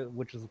Family Guy,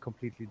 which is a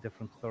completely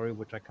different story,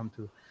 which I come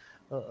to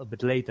a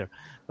bit later.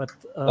 But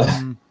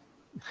well,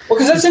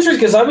 because that's interesting,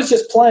 because I was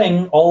just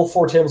playing all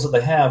 4 tables that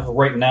they have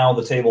right now.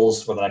 The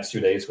tables for the next 2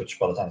 days, which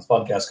by the time this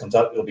podcast comes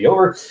out, it'll be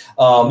over.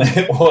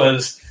 It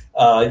was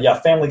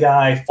Family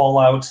Guy,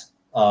 Fallout,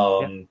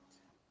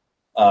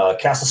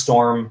 Castle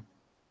Storm,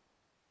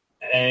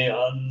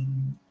 and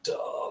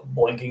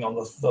blanking on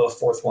the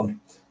fourth one.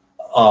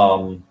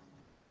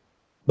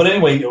 But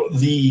anyway,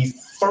 the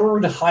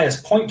third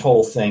highest point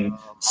total thing.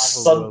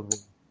 World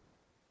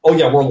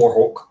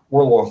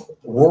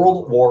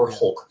War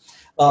Hulk.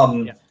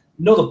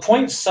 No, the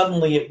point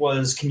suddenly it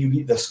was, can you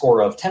beat the score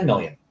of 10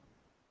 million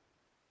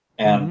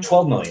and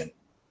 12 million?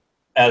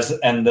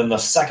 And then the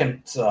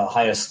second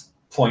highest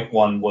point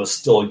one was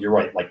still, you're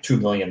right, like 2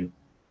 million,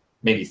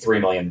 maybe 3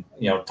 million,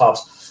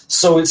 tops.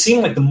 So it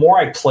seemed like the more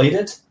I played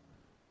it,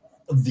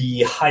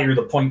 the higher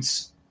the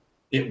points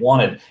it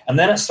wanted. And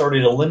then it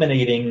started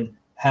eliminating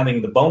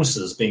having the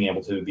bonuses being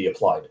able to be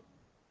applied.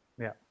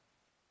 Yeah.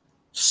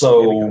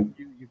 So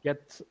you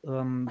get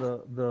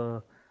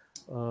the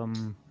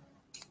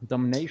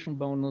domination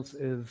bonus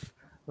is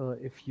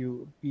if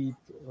you beat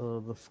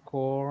the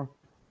score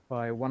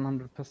by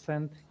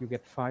 100%, you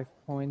get 5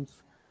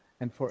 points,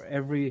 and for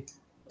every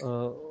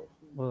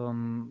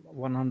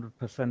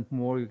 100%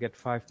 more, you get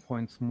 5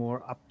 points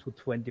more, up to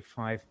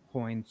 25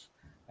 points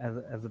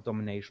as a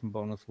domination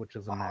bonus, which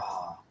is a max.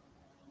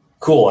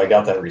 Cool, I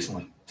got that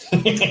recently.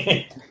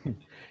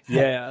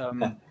 Yeah,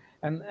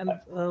 and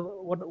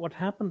what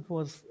happened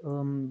was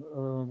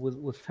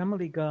with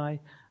Family Guy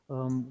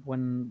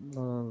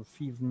when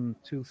season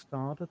 2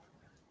 started.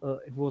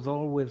 It was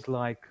always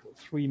like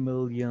 3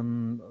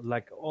 million,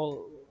 like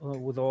all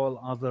with all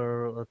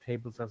other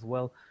tables as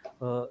well.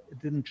 It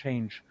didn't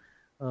change,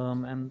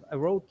 and I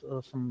wrote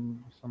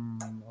some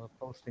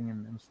posting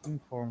in Steam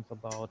forums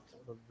about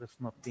this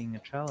not being a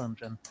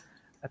challenge. And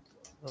at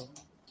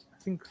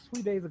I think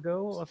 3 days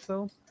ago or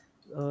so,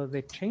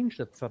 they changed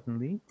it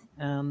suddenly,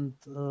 and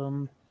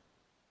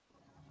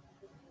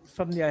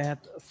suddenly I had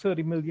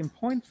 30 million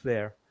points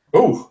there.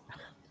 Oh,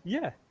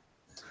 yeah.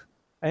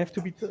 I have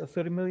to beat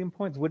 30 million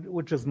points,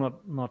 which is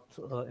not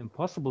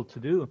impossible to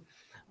do.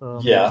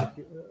 Yeah.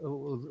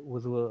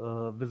 With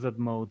wizard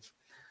modes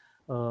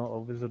or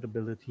wizard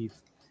abilities,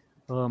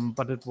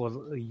 but it was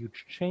a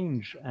huge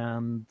change.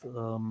 And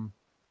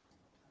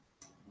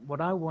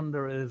what I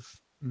wonder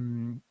is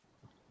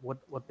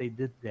what they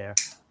did there,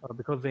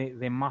 because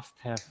they must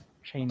have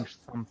changed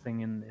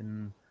something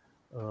in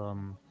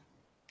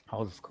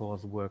how the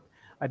scores work.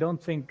 I don't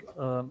think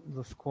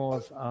the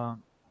scores are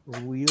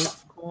real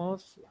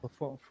scores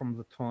from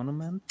the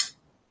tournament.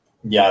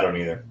 Yeah, I don't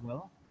either.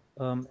 Well,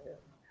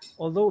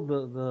 although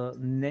the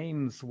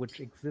names which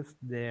exist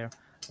there,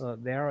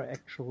 they are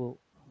actual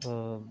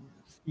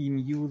Steam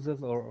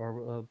users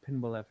or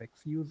Pinball FX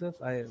users.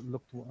 I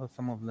looked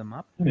some of them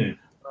up,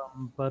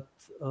 but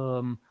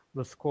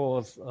the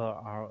scores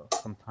are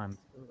sometimes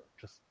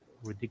just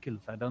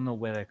ridiculous. I don't know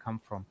where they come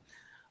from.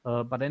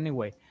 But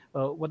anyway,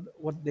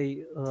 what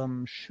they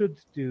should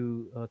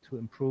do to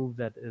improve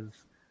that is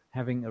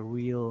having a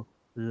real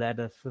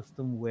ladder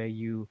system where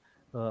you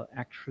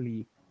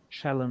actually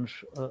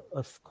challenge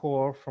a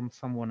score from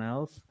someone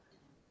else,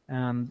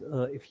 and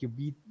if you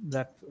beat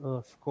that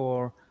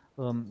score,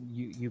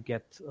 you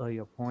get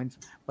your points.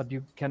 But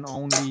you can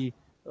only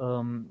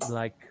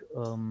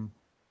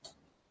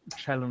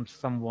challenge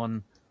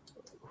someone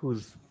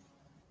who's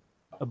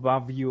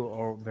above you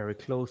or very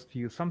close to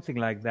you, something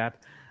like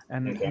that.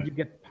 And you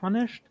get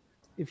punished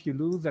if you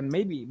lose, and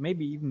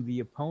maybe even the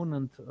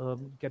opponent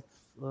gets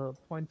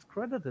points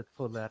credited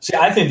for that. See,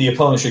 I think the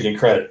opponent should get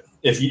credit.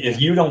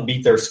 If you don't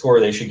beat their score,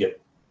 they should get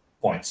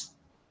points.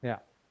 Yeah.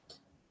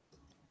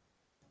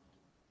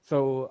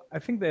 So I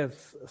think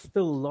there's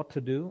still a lot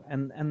to do,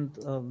 and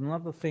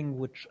another thing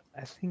which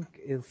I think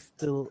is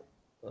still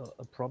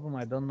a problem.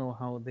 I don't know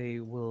how they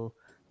will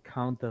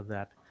counter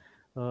that.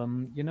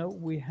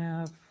 We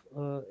have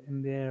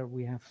in there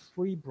we have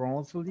 3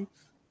 bronze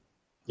leagues.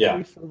 Yeah.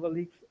 3 silver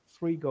leagues,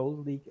 3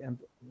 gold league, and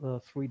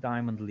 3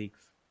 diamond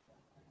leagues.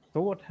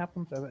 So what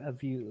happens,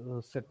 as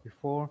you said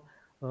before,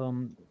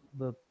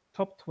 the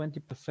top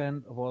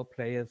 20% of all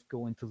players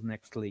go into the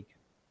next league.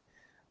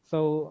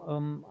 So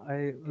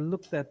I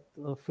looked at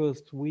the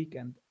first week,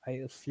 and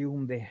I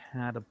assume they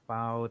had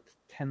about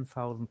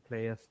 10,000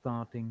 players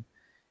starting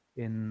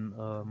in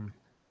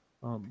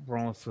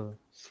bronze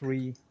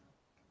 3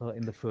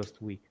 in the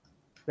first week.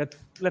 Let's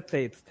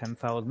say it's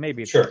 10,000,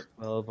 maybe it's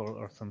 12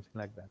 or something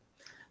like that.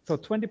 So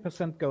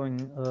 20% going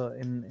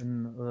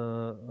in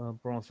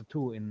bronze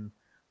 2 in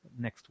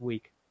next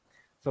week.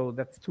 So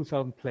that's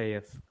 2,000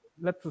 players.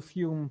 Let's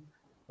assume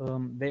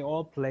they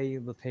all play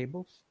the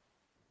tables.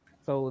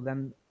 So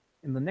then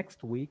in the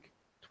next week,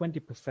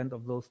 20%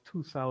 of those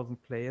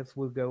 2,000 players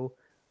will go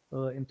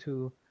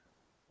into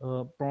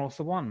bronze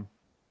 1.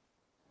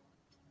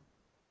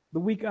 The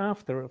week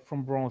after,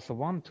 from bronze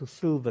 1 to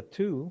silver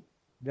 2,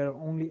 there are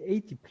only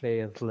 80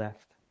 players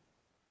left.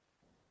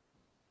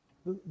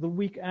 The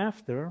week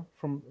after,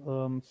 from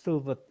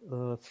silver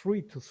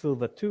 3 to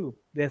silver 2,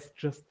 there's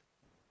just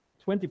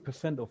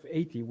 20% of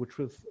 80, which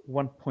was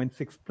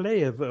 1.6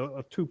 players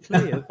or 2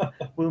 players,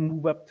 will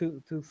move up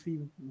to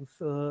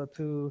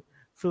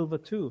silver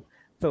 2.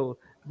 So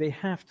they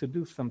have to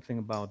do something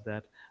about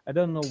that. I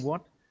don't know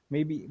what.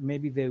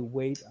 Maybe they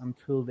wait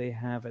until they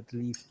have at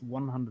least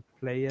 100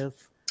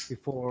 players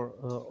before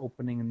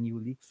opening a new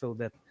league, so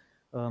that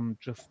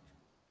just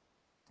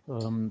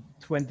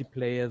 20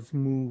 players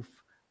move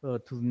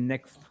to the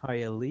next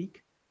higher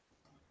league.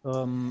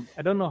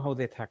 I don't know how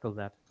they tackle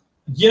that.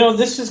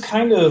 This is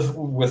kind of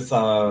with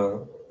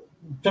Pinball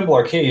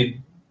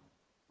Arcade.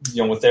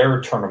 with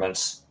their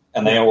tournaments,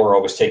 and they were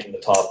always taking the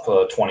top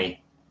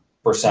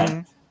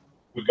 20%,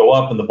 would go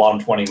up and the bottom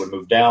 20 would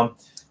move down.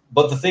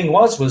 But the thing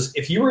was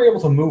if you were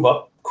able to move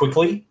up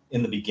quickly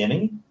in the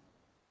beginning,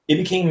 it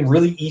became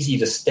really easy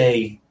to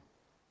stay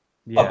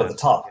up at the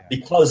top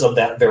because of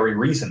that very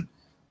reason.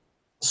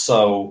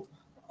 So,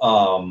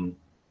 I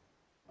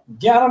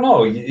don't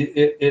know.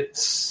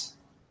 It's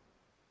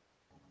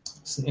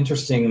an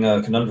interesting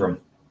conundrum.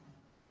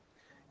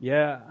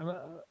 Yeah,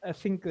 I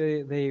think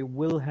they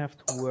will have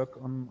to work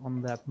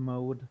on that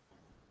mode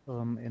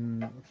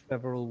in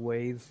several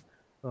ways.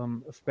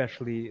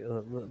 Especially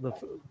the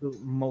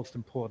most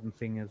important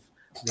thing is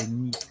they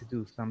need to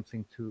do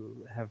something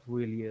to have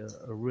really a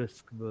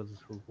risk versus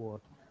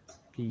reward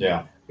scheme.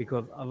 Yeah.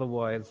 Because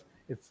otherwise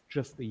it's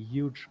just a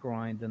huge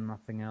grind and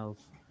nothing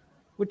else,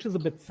 which is a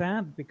bit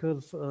sad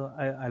because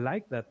I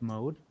like that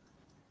mode.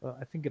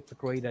 I think it's a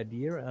great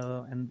idea,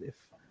 and if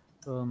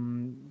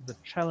the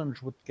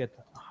challenge would get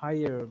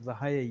higher, the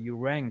higher you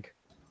rank,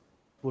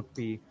 would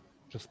be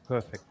just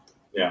perfect.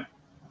 Yeah.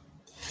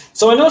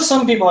 So I know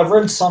I've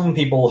read some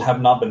people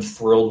have not been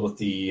thrilled with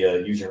the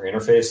user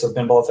interface of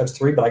Pinball FX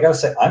 3, but I gotta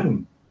say,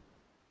 I'm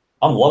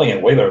loving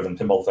it way better than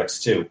Pinball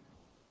FX 2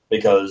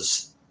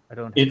 because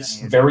it's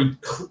very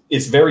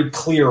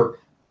clear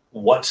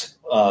what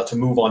to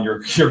move on your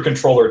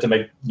controller to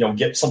make,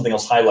 get something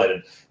else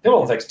highlighted.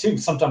 Pinball FX 2,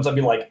 sometimes I'd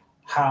be like,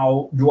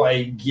 how do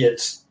I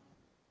get,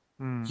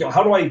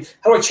 how do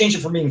I change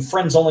it from being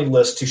friends only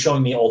list to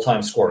showing me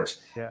all-time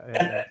scores?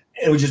 And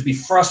it would just be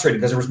frustrating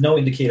because there was no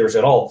indicators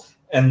at all.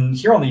 And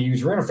here on the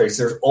user interface,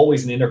 there's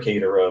always an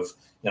indicator of,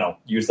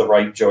 use the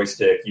right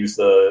joystick, use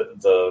the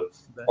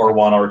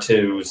R1,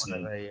 R2s,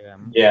 and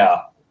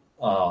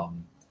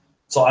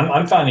so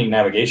I'm finding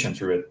navigation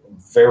through it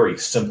very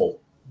simple.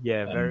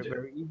 Yeah, very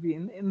very easy.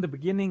 In the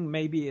beginning,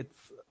 maybe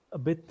it's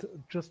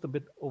just a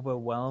bit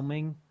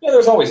overwhelming. Yeah,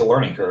 there's always a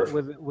learning curve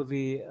with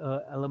the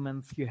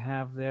elements you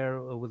have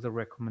there, with the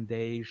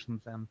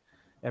recommendations and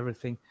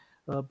everything.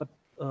 But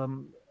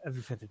as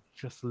you said, it's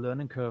just a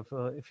learning curve.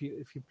 If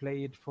you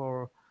play it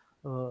for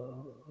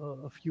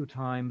a few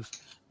times,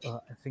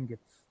 I think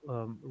it's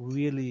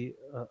really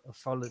a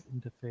solid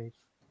interface.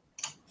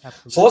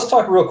 Absolutely. So let's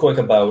talk real quick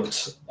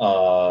about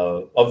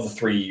of the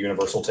three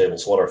universal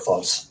tables, what our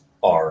thoughts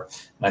are.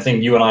 And I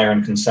think you and I are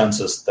in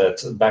consensus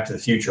that Back to the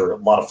Future, a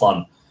lot of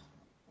fun.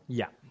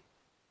 Yeah.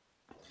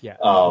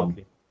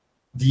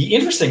 The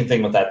interesting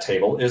thing with that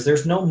table is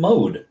there's no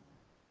mode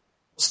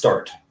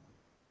start.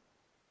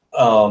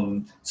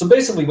 So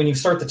basically, when you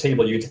start the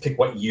table, you get to pick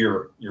what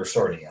year you're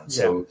starting in.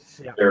 So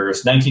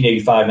there's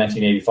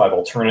 1985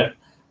 alternate,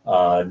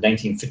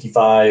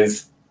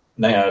 1955,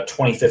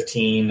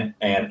 2015,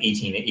 and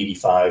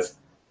 1885.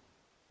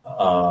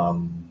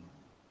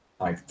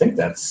 I think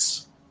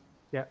that's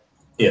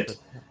it.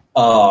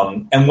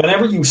 And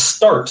whenever you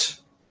start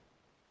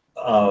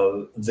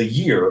the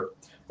year,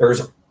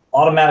 there's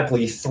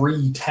automatically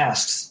 3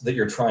 tasks that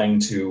you're trying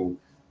to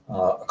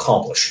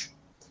accomplish.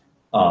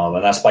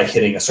 And that's by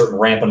hitting a certain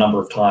ramp a number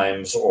of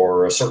times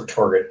or a certain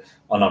target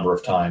a number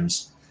of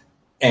times.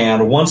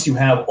 And once you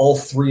have all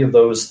 3 of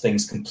those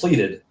things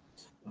completed,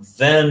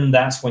 then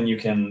that's when you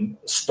can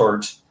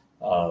start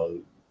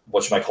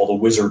what you might call the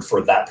wizard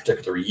for that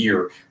particular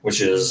year, which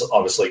is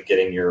obviously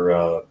getting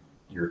your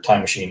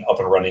time machine up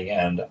and running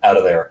and out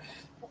of there.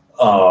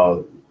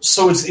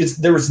 So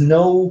there is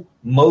no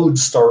mode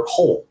start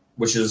hole,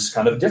 which is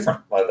kind of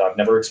different. I've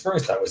never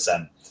experienced that with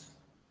Zen.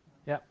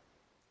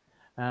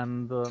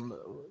 And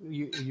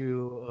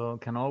you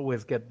can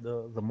always get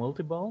the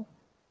multi-ball.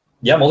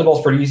 Yeah, multi-ball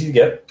is pretty easy to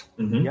get.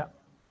 Mm-hmm. Yeah.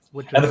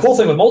 And the cool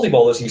thing with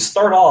multi-ball is you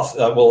start off,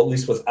 at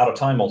least with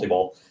out-of-time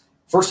multi-ball.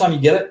 First time you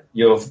get it,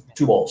 you have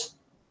 2 balls.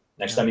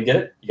 Next time you get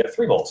it, you get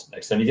 3 balls.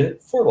 Next time you get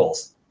it, 4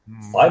 balls.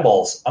 5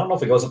 balls. I don't know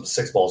if it goes up to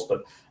 6 balls,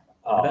 but...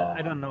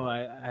 I don't know.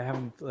 I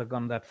haven't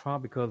gone that far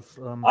because...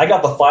 I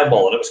got the 5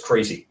 ball and it was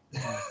crazy.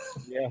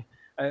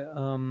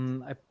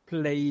 I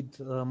played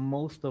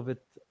most of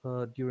it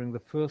during the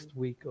first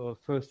week or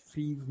first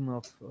season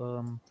of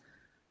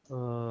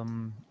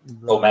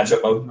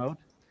matchup mode.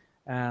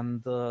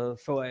 And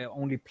so I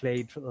only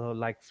played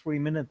like 3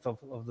 minutes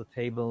of the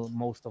table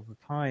most of the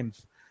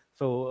times.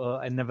 So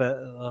I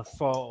never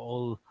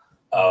saw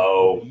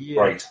all years,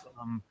 right.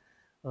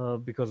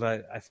 Because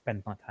I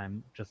spent my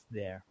time just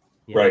there.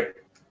 Yeah. Right.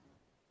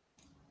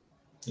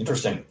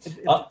 Interesting. It's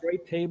a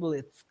great table.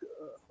 It's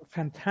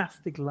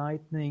fantastic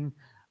lighting.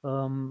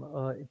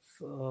 It's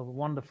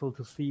wonderful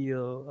to see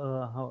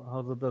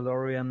how the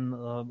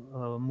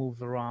DeLorean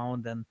moves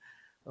around and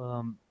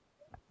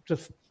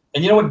just.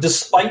 And you know what?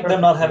 Despite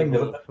them not having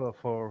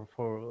for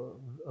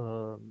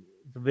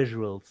the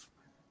visuals.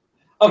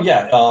 Oh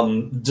yeah.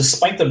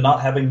 Despite them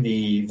not having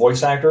the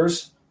voice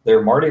actors,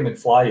 their Marty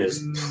McFly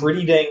is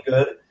pretty dang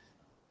good,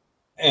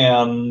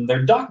 and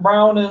their Doc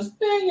Brown is,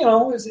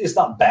 it's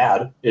not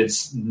bad.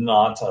 It's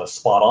not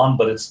spot on,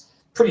 but it's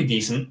pretty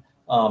decent.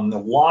 A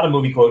lot of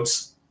movie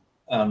quotes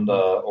and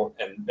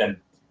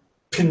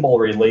pinball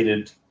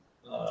related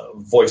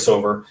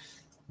voiceover,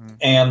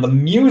 and the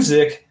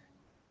music.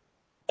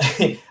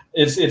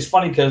 It's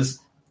funny because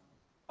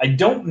I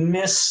don't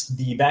miss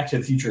the Back to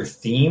the Future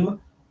theme,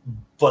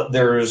 but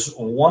there's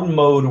one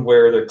mode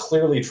where they're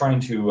clearly trying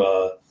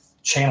to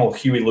channel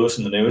Huey Lewis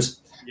in the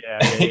News,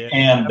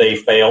 and they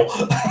fail.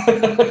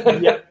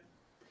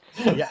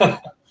 Yeah,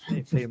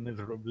 they fail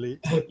miserably.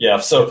 Yeah,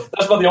 so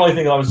that's about the only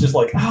thing that I was just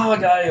like,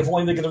 guy, if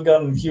only they could have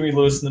gotten Huey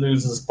Lewis in the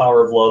News'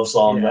 Power of Love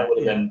song, that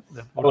would have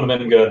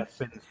been good.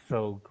 Been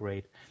so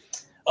great.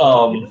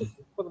 For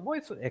the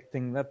voice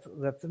acting, that's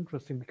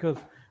interesting because,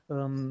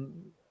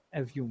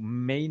 as you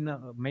may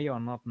or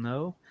not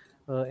know,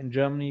 in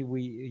Germany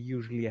we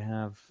usually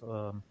have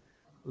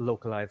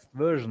localized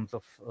versions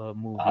of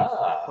movies,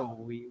 so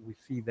we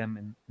see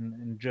them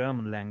in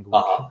German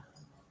language.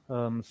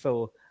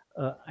 So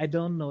I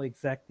don't know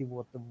exactly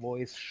what the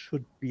voice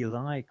should be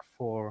like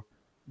for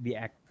the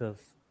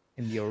actors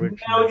in the original.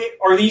 Now,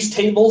 are these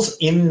tables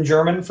in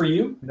German for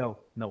you? No.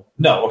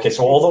 Okay,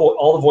 so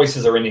all the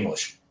voices are in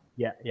English.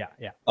 Yeah.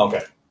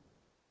 Okay.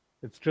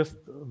 It's just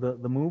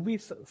the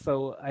movies,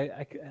 so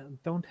I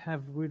don't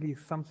have really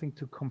something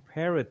to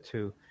compare it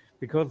to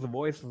because the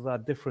voices are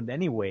different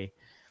anyway.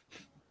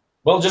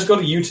 Well, just go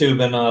to YouTube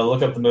and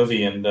look up the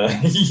movie, and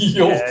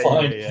you'll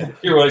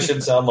hear what it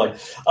should sound like.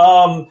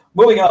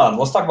 Moving on,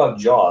 let's talk about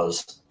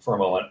Jaws for a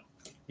moment.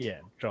 Yeah,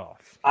 Jaws.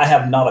 I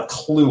have not a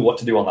clue what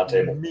to do on that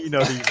table. Me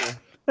not either.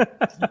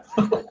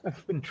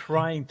 I've been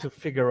trying to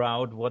figure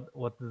out what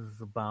this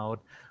is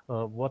about,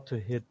 what to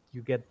hit.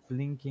 You get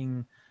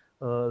blinking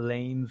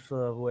lanes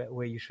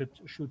where you should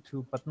shoot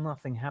to, but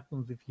nothing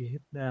happens if you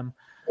hit them.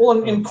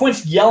 Well, and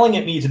Quint's yelling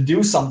at me to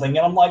do something,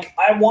 and I'm like,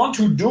 I want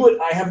to do it.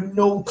 I have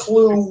no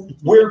clue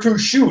where to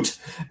shoot.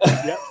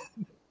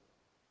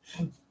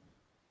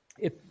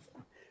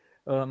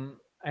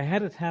 I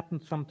had it happen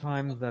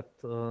sometimes that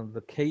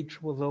the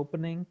cage was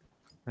opening.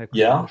 I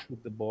couldn't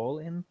shoot the ball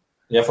in.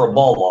 Yeah, for a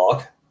ball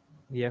lock.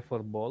 Yeah,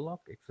 for a ball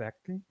lock,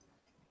 exactly.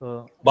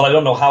 But I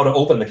don't know how to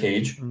open the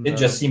cage. It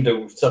just seemed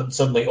to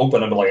suddenly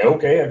open and be like,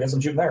 okay, I guess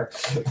I'm shooting there.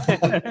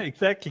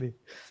 Exactly.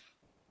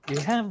 You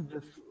have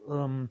this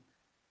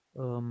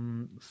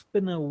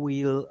spinner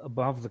wheel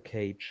above the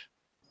cage.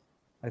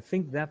 I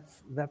think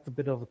that's a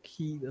bit of a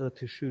key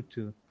to shoot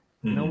to.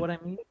 You know what I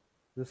mean?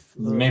 This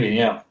maybe,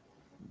 yeah.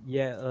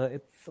 Yeah,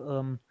 it's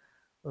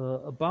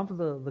above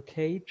the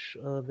cage.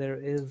 There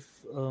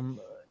is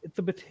it's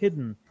a bit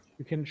hidden.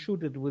 You can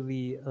shoot it with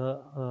the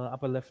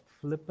upper left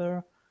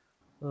flipper.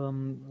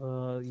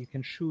 You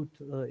can shoot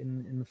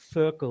in a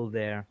circle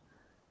there.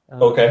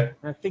 Okay.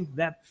 I think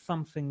that's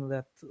something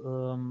that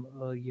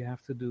you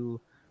have to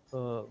do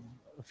a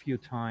few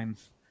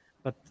times.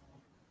 But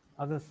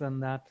other than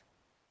that,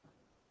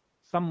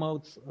 some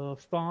modes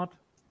start,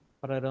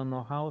 but I don't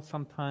know how.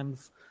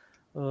 Sometimes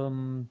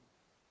you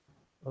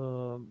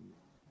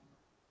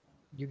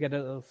get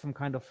some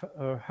kind of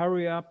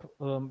hurry up,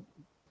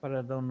 but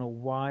I don't know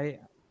why.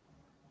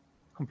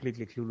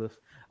 Completely clueless.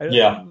 But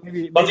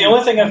the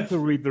only thing I have to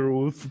read the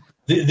rules.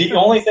 The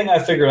only thing I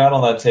figured out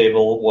on that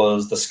table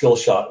was the skill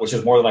shot, which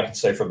is more than I can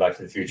say for Back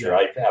to the Future.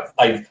 I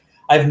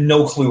have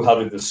no clue how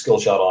to do the skill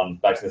shot on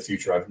Back to the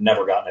Future. I've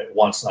never gotten it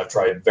once, and I've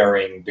tried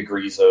varying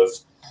degrees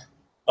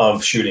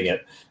of shooting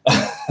it.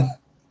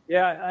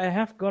 Yeah, I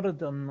have got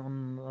it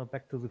on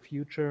Back to the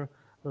Future,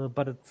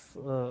 but it's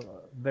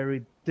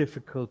very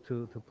difficult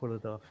to pull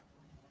it off.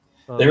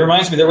 It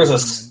reminds me, there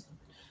was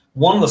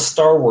one of the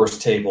Star Wars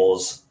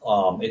tables.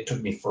 It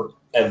took me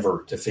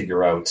forever to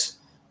figure out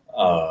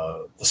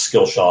the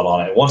skill shot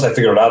on it. Once I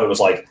figured it out, it was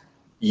like,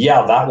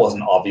 yeah, that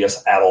wasn't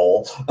obvious at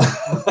all.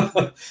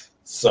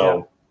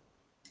 So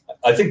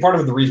I think part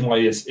of the reason why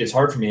it's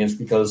hard for me is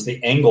because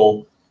the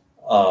angle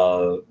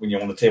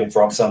when the table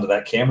drops onto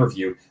that camera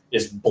view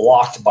is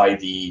blocked by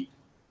the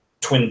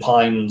Twin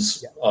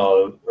Pines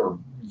or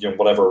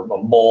whatever, a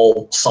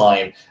mall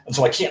sign, and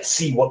so I can't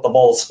see what the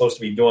ball is supposed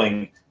to be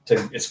doing.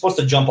 It's supposed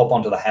to jump up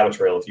onto the habit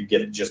trail if you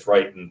get it just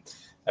right, and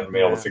I've been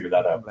able to figure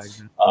that out.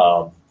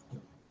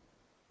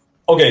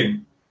 Okay,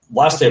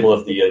 last table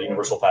of the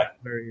Universal Pack.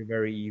 Very,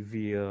 very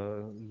easy.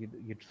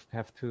 You just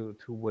have to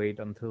wait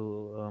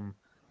until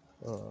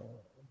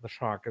the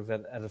shark is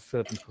at a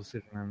certain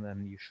position, and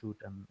then you shoot,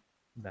 and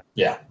that.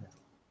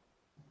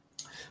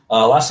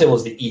 Last table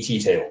is the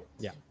ET table.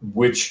 Yeah.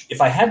 Which,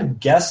 if I had to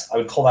guess, I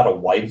would call that a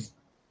wide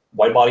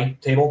body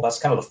table. That's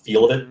kind of the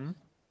feel of it.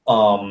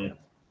 Mm-hmm.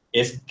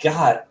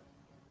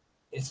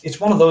 It's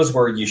one of those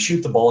where you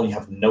shoot the ball and you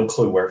have no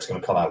clue where it's going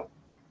to come out.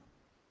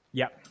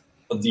 Yeah.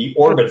 The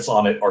orbits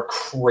on it are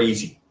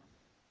crazy.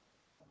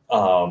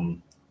 So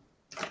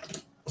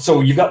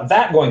you've got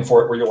that going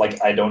for it, where you're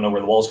like, I don't know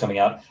where the ball's coming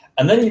out.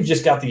 And then you've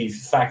just got the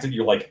fact that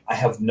you're like, I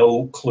have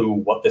no clue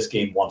what this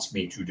game wants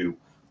me to do.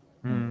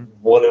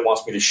 What it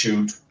wants me to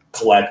shoot,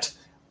 collect,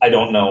 I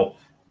don't know.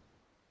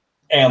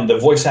 And the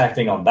voice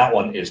acting on that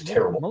one is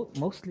terrible.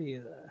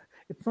 Mostly,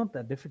 it's not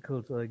that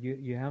difficult.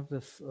 You have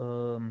this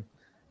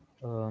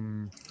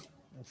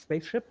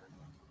spaceship.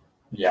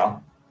 Yeah.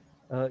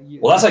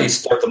 Well, that's how you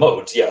start the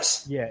modes,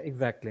 yes. Yeah,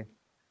 exactly.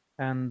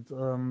 And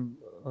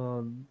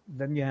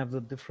then you have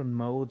the different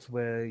modes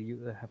where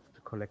you have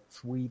to collect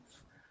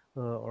sweets,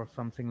 or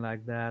something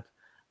like that.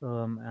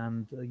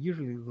 And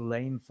usually the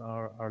lanes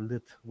are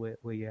lit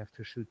where you have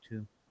to shoot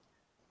to.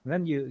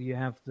 Then you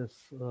have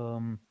this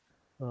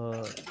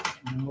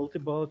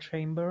multi-ball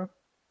chamber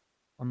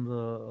on the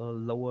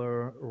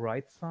lower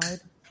right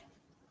side.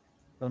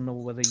 Don't know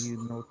whether you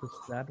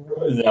noticed that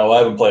one. No, I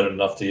haven't played it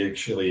enough to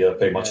actually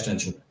pay much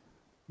attention.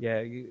 Yeah,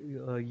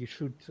 you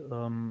shoot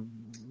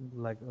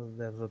like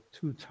there's a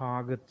two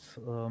target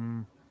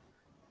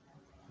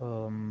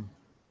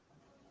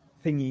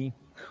thingy.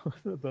 I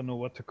don't know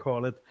what to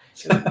call it.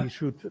 You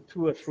shoot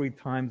 2 or 3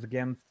 times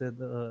against it,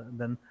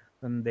 then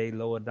they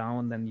lower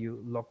down. Then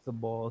you lock the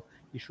ball.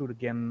 You shoot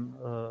again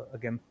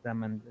against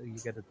them, and you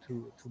get a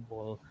two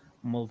ball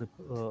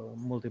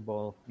multi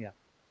ball. Yeah.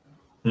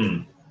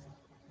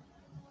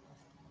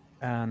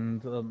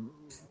 And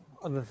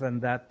other than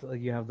that,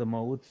 you have the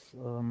modes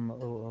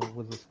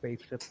with the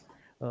spaceship.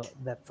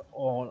 That's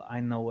all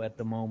I know at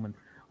the moment.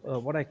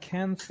 What I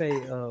can say,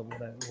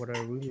 what I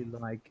really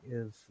like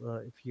is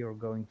if you're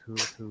going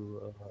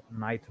to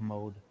night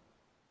mode,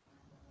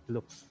 it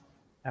looks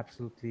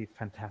absolutely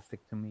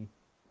fantastic to me.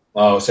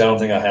 Oh, see, I don't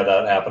think I had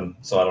that happen,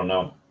 so I don't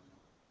know.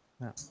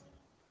 Yeah.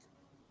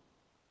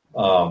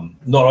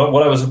 No,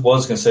 what I was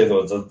going to say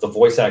though, the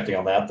voice acting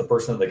on that, the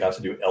person that they got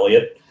to do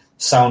Elliot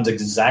sounds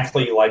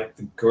exactly like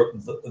the girl.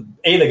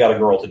 They got a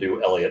girl to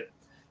do Elliot,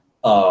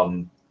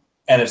 and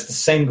it's the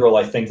same girl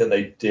I think that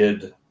they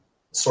did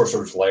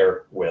Sorcerer's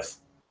Lair with.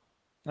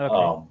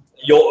 Okay.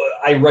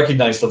 I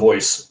recognize the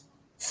voice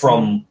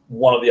from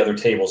one of the other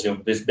tables.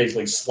 It's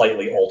basically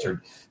slightly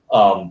altered,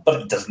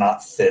 but it does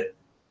not fit.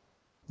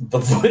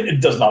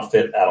 It does not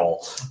fit at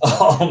all.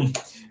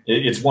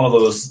 It's one of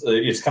those.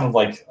 It's kind of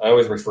like I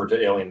always refer to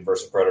Alien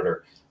versus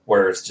Predator,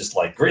 where it's just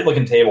like great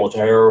looking table,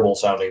 terrible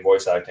sounding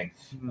voice acting,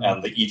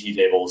 and the ET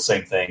table, the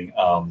same thing.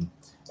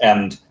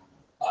 And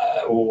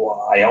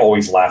I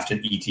always laughed at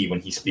ET when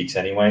he speaks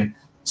anyway.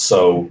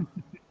 So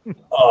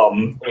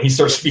when he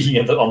starts speaking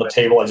on the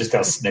table, I just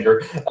kind of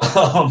snigger.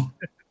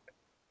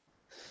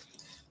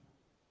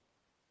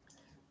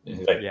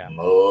 He's like,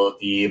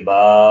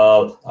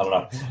 multi-ball. I don't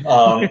know.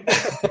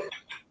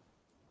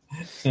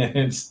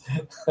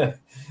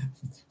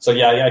 So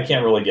yeah, I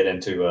can't really get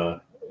into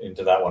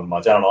that one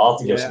much. I don't know. I'll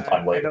have to give some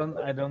time later.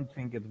 I don't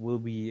think it will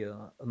be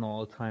an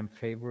all-time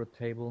favorite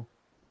table,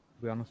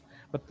 to be honest.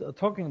 But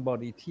talking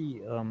about ET,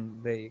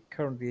 they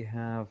currently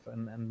have,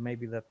 and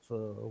maybe that's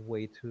a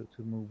way to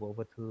move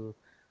over to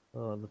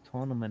the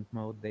tournament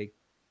mode. They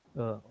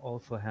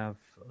also have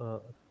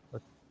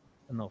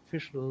an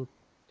official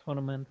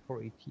tournament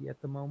for ET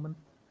at the moment.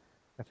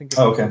 I think it's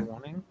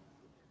running,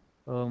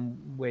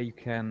 where you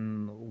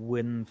can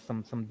win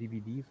some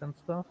DVDs and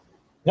stuff.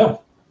 Yeah.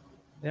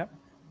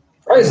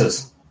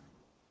 Prizes.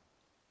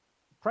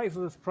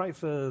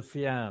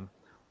 Yeah.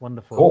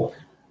 Wonderful. Cool.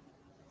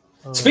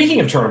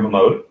 Speaking of tournament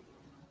mode,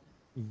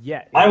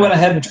 I went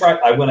ahead and tried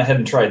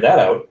that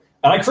out,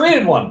 and I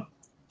created one.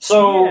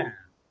 So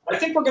I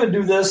think we're going to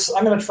do this.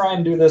 I'm going to try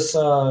and do this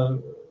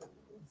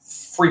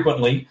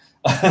frequently.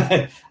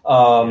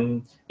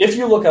 If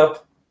you look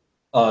up,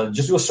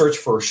 just do a search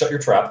for Shut Your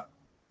Trap,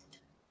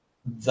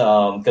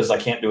 because I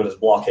can't do it as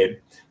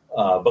Blockade.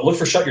 But look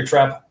for Shut Your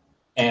Trap,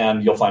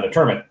 and you'll find a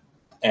tournament.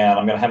 And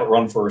I'm going to have it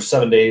run for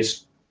 7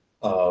 days,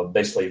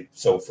 basically.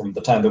 So from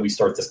the time that we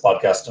start this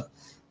podcast,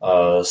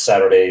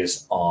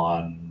 Saturdays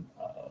on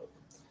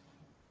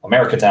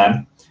America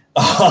time.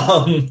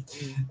 And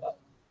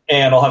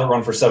I'll have it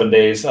run for 7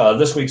 days.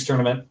 This week's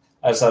tournament,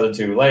 I decided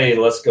to,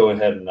 let's go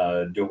ahead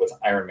and do it with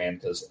Iron Man,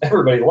 because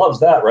everybody loves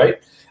that,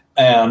 right?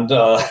 And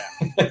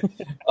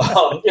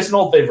it's an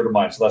old favorite of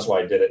mine, so that's why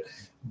I did it.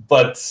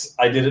 But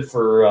I did it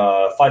for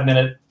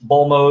 5-minute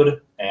ball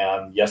mode,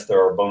 and yes,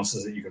 there are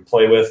bonuses that you can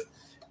play with.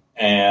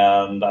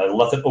 And I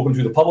left it open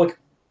to the public,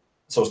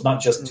 so it's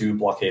not just to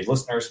Blockade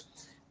listeners.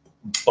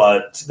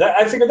 But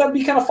I figured that'd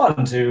be kind of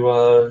fun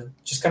to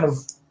just kind of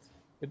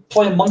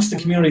play amongst the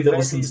community that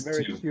listens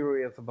very to.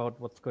 Curious about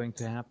what's going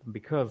to happen,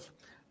 because,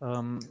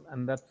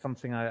 and that's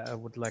something I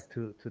would like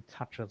to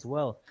touch as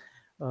well.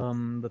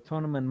 The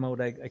tournament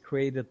mode, I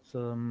created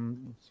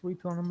 3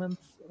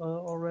 tournaments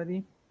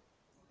already.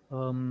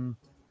 And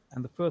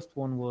the first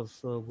one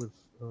was with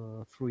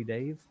 3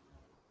 days.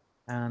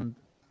 And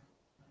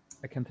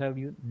I can tell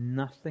you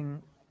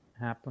nothing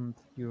happened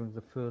during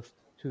the first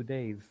 2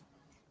 days,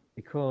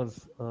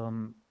 because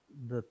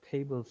the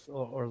tables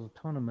or the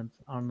tournaments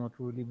are not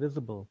really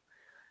visible.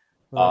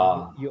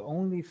 You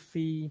only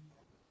see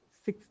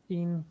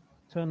 16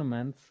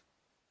 tournaments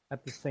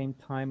at the same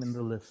time in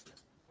the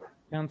list. You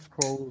can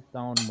scroll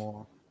down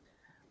more.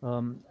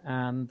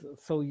 And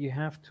so you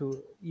have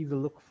to either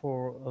look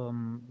for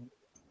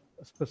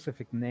a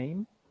specific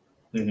name,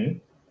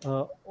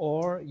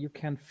 or you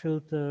can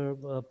filter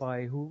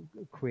by who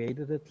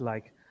created it,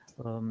 like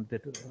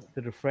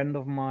did a friend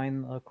of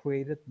mine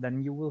create it,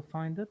 then you will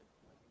find it.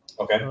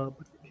 Okay.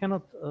 But you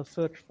cannot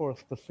search for a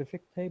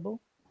specific table.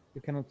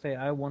 You cannot say,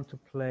 I want to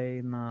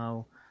play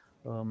now,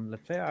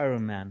 let's say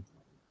Iron Man.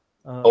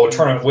 A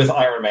tournament with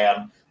Iron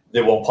Man,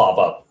 they won't pop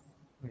up.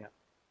 Yeah.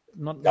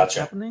 Not Gotcha.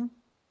 happening.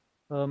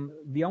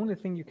 The only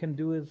thing you can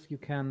do is you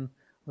can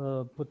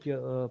put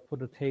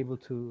a table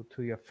to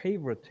your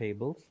favorite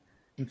tables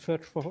and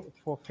search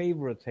for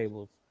favorite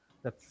tables.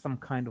 That's some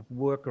kind of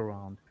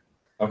workaround.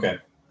 Okay.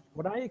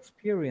 What I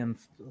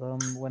experienced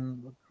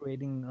when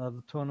creating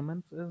the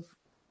tournaments is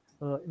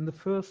in the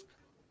first,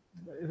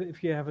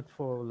 if you have it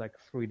for like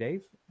 3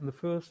 days, in the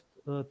first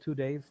 2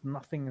 days,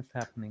 nothing is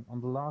happening.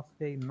 On the last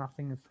day,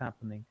 nothing is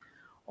happening.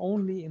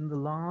 Only in the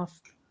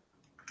last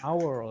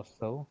hour or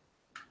so,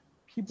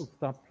 people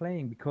start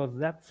playing because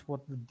that's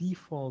what the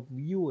default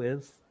view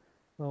is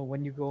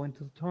when you go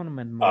into the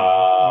tournament mode.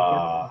 You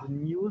get the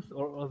news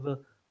or the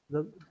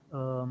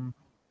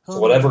So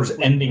whatever's tournament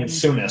will ending end.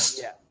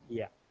 soonest.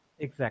 Yeah,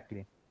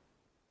 exactly.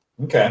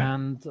 Okay.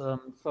 And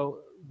so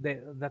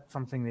that's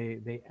something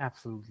they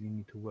absolutely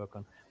need to work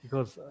on,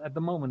 because at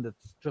the moment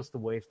it's just a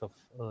waste of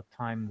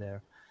time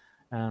there.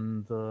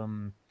 And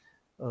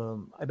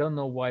I don't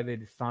know why they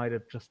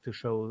decided just to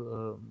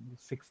show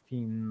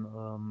 16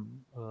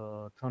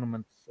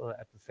 tournaments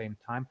at the same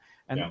time.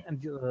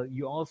 And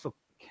you also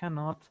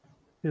cannot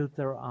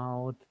filter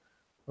out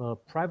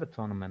private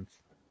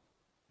tournaments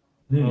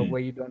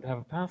where you don't have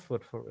a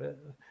password for.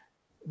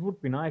 It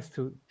would be nice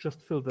to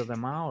just filter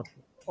them out,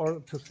 or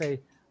to say,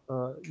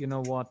 you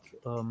know what,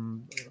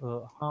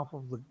 half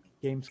of the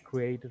games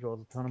created or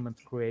the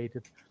tournaments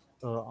created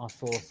are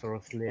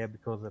Sorcerer's Lair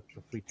because it's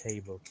a free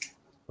table.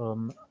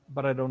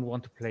 But I don't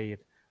want to play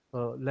it.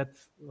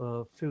 Let's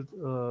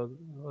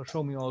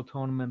show me all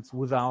tournaments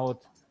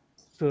without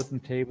certain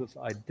tables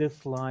I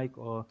dislike,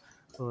 or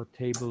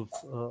tables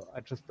I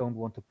just don't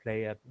want to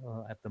play at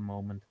the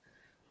moment.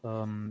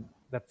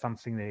 That's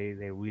something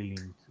they really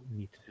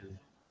need to do.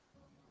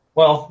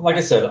 Well, like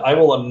I said, I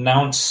will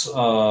announce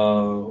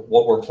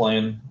what we're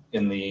playing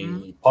in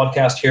the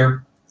podcast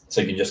here, so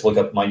you can just look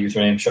up my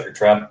username, Shut Your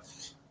Trap,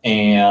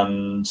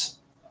 and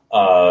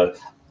I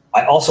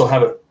also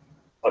have it,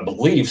 I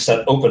believe,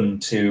 set open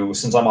to,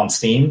 since I'm on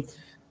Steam.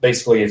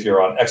 Basically, if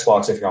you're on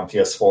Xbox, if you're on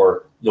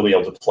PS4, you'll be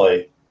able to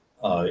play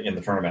in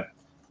the tournament.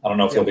 I don't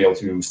know if you'll be able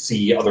to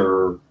see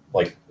other,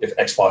 like if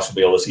Xbox will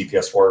be able to see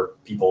PS4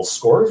 people's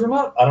scores or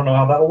not. I don't know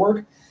how that'll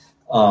work.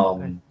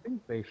 I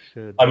think they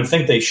should. I would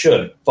think they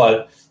should,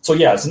 but so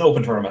yeah, it's an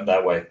open tournament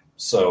that way.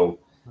 So,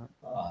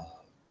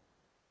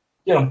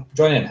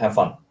 join in, have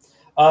fun.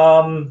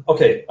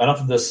 Okay,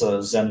 enough of this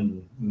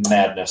Zen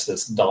madness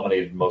that's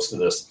dominated most of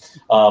this.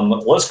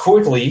 Let's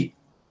quickly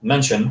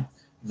mention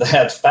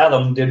that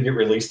Fathom did get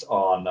released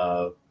on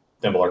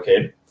Pinball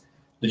Arcade.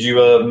 Did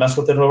you mess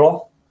with it at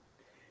all?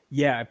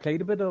 Yeah, I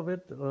played a bit of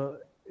it.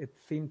 It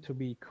seemed to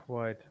be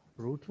quite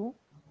brutal.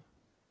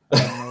 I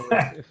don't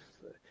know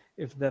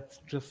if that's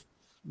just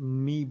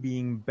me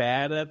being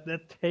bad at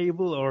that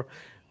table, or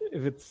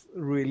if it's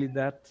really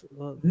that.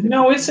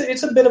 No, it's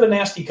a bit of a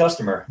nasty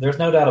customer. There's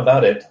no doubt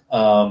about it.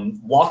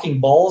 Locking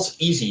balls,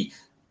 easy.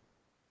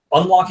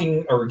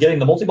 Unlocking or getting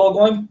the multi-ball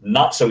going,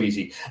 not so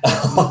easy.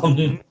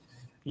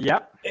 Yeah.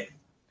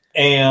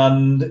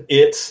 And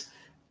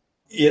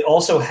it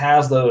also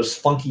has those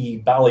funky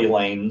bally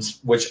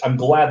lanes, which I'm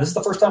glad. This is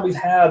the first time we've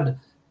had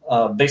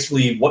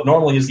basically what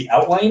normally is the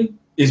out lane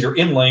is your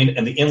in lane,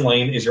 and the in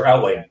lane is your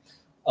out lane.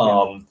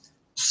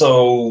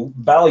 So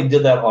Bally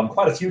did that on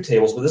quite a few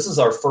tables, but this is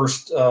our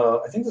first.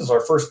 I think this is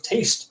our first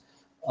taste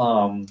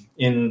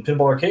in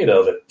Pinball Arcade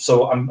of it.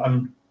 So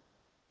I'm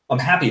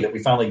happy that we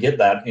finally get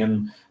that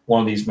in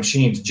one of these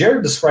machines.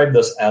 Jared described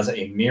this as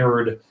a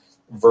mirrored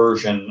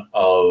version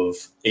of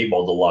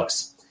 8-Ball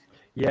Deluxe,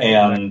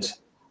 and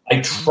exactly.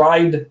 I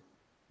tried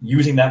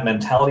using that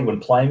mentality when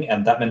playing,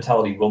 and that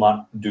mentality will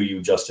not do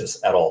you justice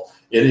at all.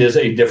 It is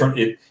a different.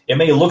 It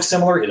may look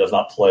similar. It does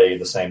not play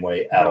the same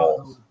way at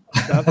all.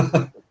 It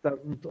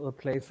doesn't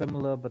play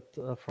similar, but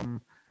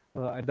from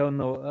I don't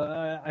know.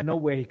 I know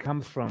where he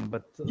comes from,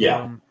 but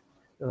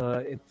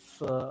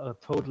it's a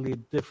totally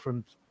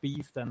different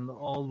beast. And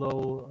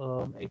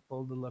although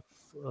 8-Ball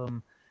Deluxe,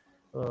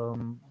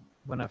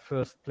 when I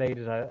first played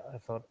it, I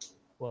thought,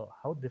 well,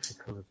 how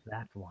difficult is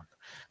that one?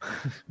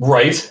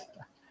 Right.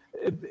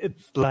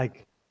 It's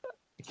like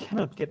you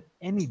cannot get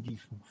any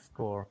decent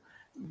score.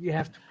 You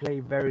have to play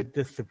very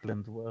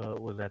disciplined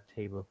with that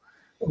table.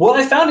 What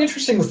I found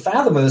interesting with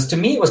Fathom is, to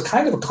me, it was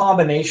kind of a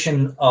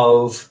combination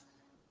of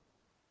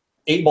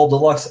 8-Ball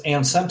Deluxe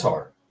and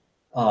Centaur,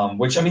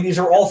 which, I mean, these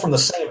are all from the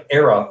same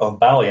era of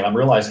Bally, and I'm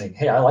realizing,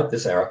 hey, I like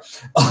this era.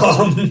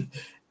 And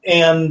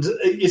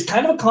it's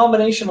kind of a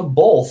combination of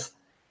both.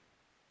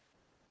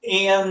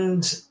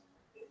 And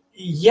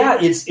yeah,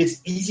 it's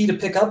easy to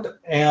pick up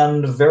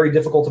and very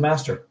difficult to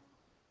master.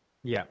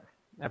 Yeah,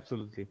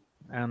 absolutely.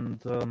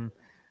 And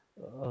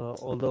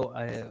although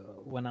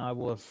when I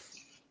was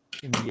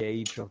in the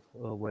age of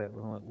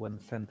when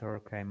Centaur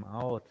came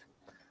out,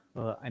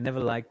 I never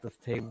liked this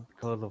table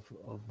because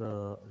of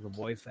the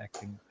voice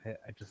acting.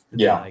 I just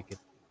didn't like it.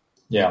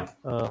 Yeah.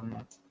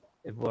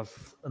 It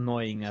was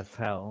annoying as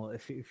hell.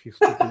 If you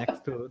stood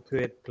next to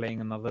it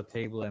playing another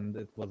table and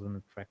it was in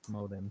a track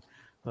mode, and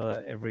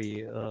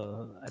every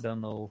I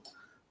don't know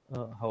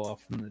how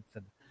often it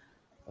said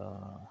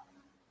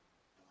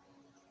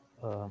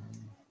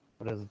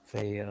what does it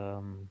say?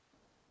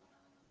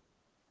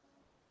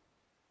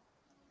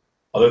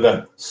 Other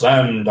than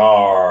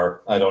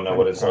Sandar, I don't know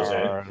what it says.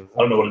 I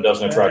don't know what it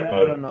does in attract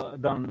mode. I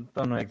don't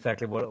know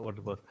exactly what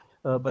it was.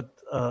 But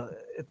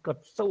it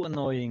got so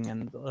annoying,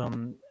 and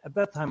at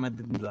that time I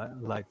didn't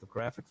like the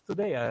graphics.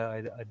 Today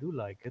I do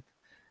like it,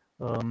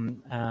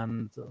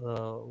 and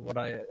what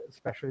I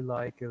especially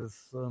like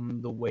is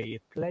the way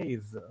it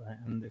plays.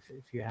 And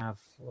if you have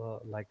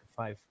like a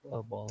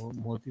 5-ball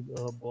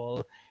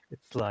multi-ball,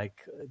 it's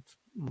like it's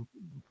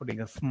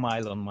putting a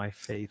smile on my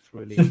face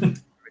really every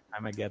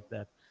time I get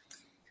that.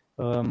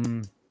 I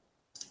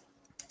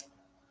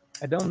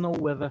don't know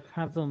whether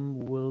Fathom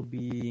will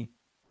be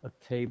a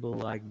table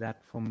like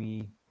that for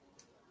me.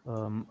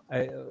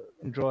 I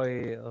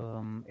enjoy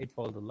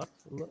 8-Ball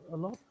Deluxe a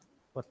lot,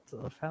 but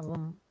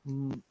Fathom,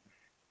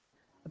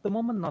 at the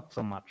moment, not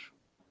so much.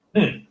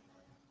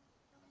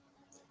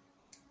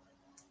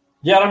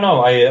 Yeah, I don't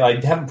know. I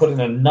haven't put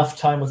in enough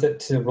time with it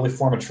to really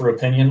form a true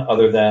opinion,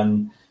 other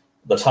than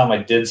the time I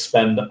did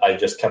spend, I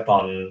just kept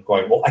on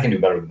going, well, I can do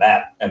better than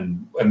that,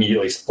 and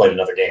immediately played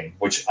another game,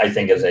 which I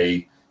think is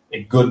a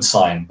good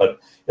sign. But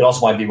it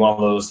also might be one of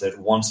those that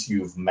once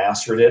you've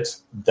mastered it,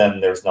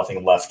 then there's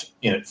nothing left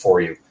in it for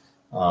you.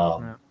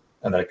 And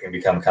then it can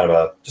become kind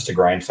of just a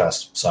grind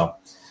fest. So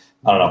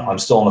I don't know. I'm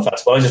still on the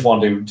fence, but I just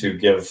wanted to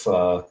give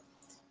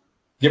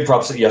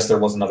props that, yes, there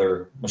was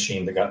another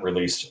machine that got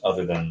released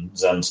other than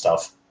Zen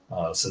stuff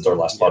since our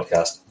last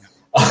podcast.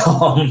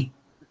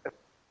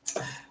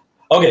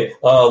 Okay,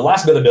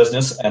 last bit of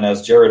business, and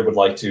as Jared would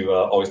like to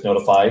always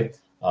notify,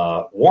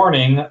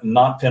 warning,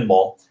 not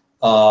pinball.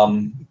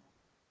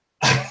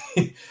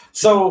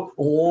 So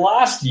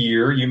last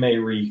year, you may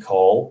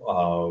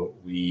recall,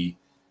 we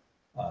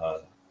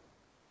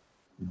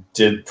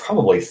did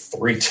probably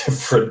 3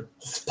 different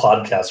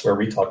podcasts where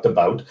we talked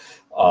about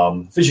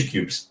fidget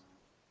cubes.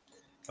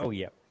 Oh,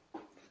 yeah.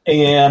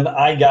 And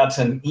I got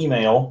an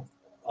email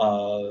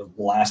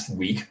last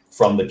week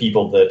from the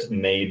people that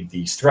made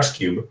the Stress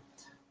Cube,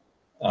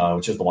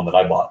 which is the one that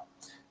I bought.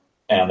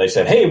 And they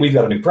said, hey, we've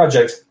got a new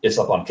project. It's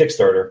up on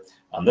Kickstarter.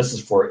 And this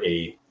is for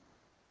a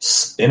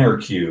spinner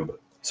cube.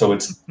 So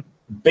it's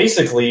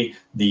basically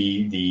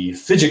the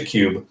fidget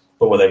cube,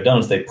 but what they've done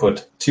is they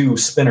put 2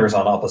 spinners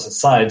on opposite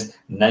sides.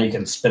 Now you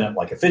can spin it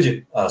like a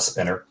fidget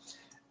spinner.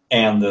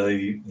 And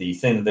the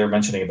thing that they're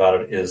mentioning about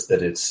it is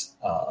that it's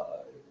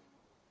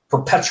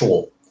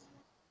perpetual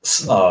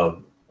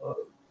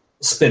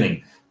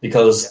spinning,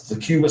 because the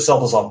cube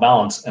itself is off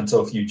balance. And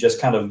so if you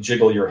just kind of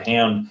jiggle your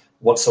hand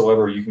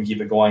whatsoever, you can keep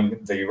it going.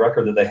 The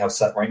record that they have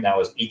set right now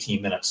is 18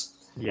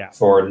 minutes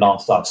for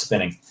nonstop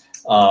spinning.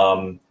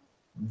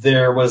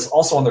 There was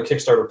also on their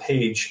Kickstarter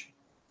page,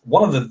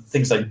 one of the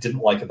things I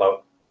didn't like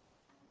about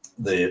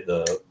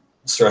the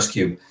Stress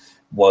Cube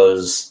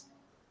was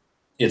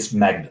its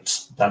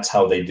magnets. That's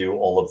how they do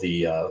all of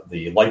the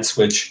light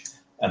switch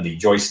and the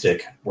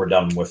joystick were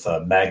done with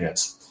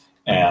magnets.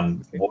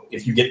 And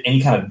if you get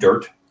any kind of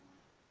dirt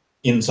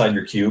inside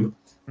your cube,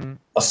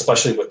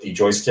 especially with the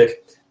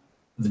joystick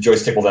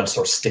will then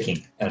start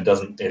sticking, and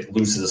it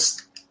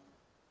loses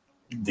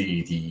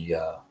the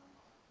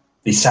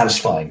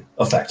satisfying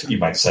effect, you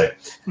might say.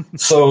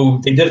 So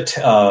they did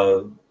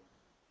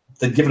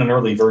they'd given an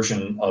early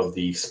version of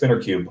the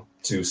spinner cube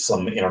to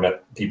some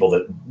internet people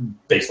that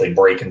basically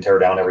break and tear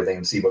down everything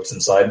and see what's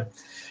inside.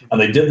 And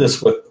they did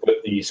this with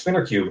the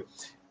spinner cube.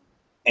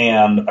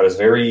 And I was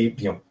very,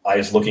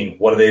 eyes looking,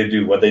 what do they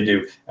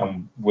do?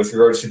 And with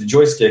regards to the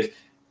joystick,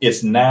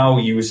 it's now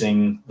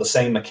using the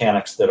same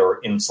mechanics that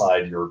are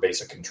inside your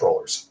basic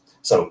controllers.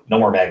 So no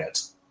more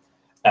magnets.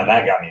 And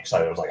that got me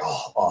excited. I was like,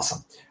 oh,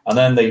 awesome. And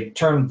then they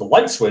turned the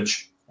light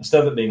switch,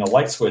 instead of it being a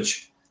light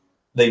switch,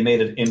 they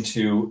made it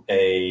into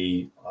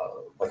a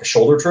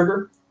shoulder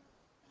trigger.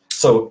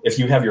 So if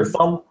you have your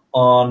thumb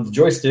on the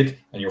joystick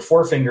and your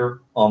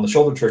forefinger on the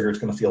shoulder trigger, it's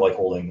going to feel like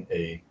holding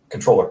a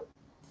controller.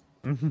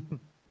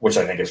 Which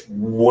I think is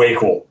way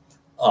cool.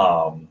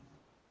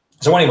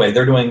 So anyway,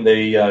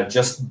 they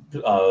just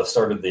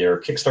started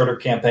their Kickstarter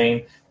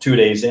campaign. 2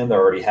 days in, they're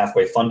already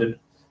halfway funded.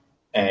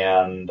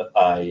 And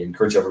I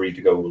encourage everybody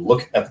to go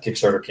look at the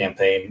Kickstarter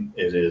campaign.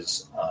 It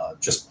is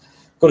just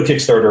go to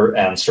Kickstarter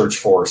and search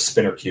for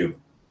Spinner Cube.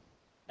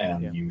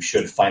 And you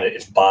should find it.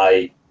 It's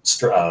by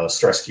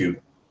Stress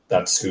Cube.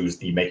 That's who's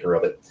the maker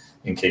of it,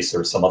 in case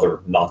there's some other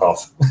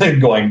knockoff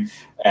going.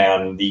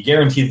 And the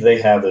guarantee that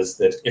they have is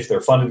that if they're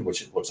funded,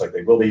 which it looks like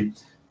they will be,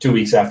 2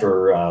 weeks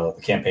after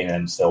the campaign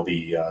ends, they'll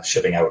be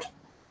shipping out.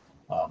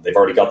 They've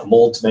already got the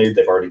molds made.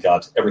 They've already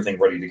got everything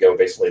ready to go.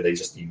 Basically, they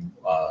just need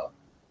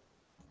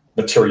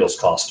materials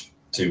cost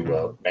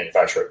to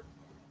manufacture it.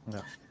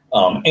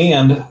 Yeah.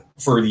 And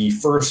for the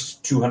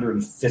first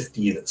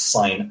 250 that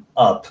sign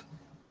up,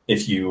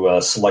 if you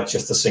select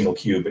just a single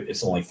cube,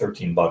 it's only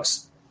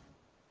 $13.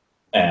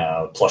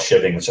 Plus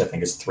shipping, which I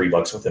think is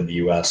 $3 within the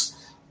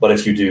U.S. But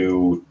if you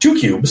do 2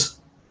 cubes,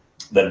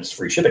 then it's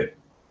free shipping,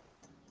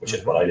 which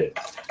is what I did.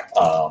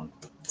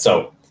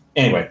 So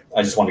anyway,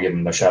 I just want to give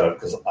them a shout out,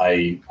 because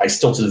I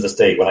still to this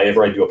day,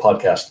 whenever I do a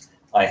podcast,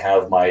 I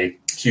have my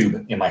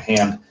cube in my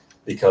hand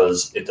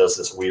because it does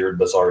this weird,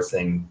 bizarre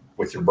thing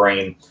with your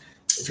brain.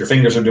 If your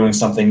fingers are doing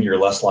something, you're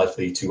less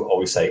likely to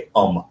always say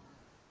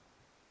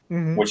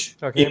which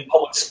in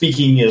public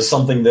speaking is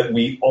something that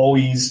we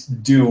always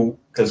do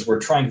because we're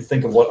trying to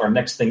think of what our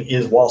next thing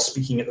is while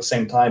speaking at the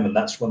same time, and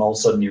that's when all of a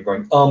sudden you're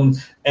going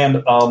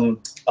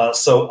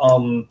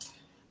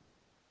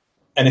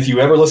and if you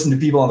ever listen to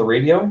people on the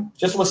radio,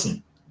 just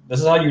listen. This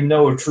is how you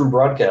know true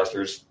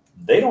broadcasters.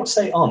 They don't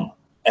say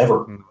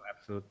ever. No,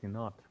 absolutely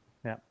not.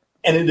 Yeah.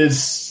 And it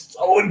is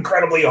so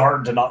incredibly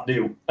hard to not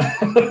do.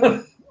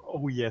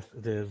 Oh, yes,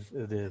 it is.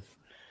 It is.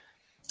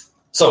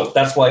 So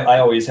that's why I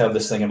always have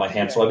this thing in my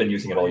hand. So I've been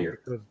using it all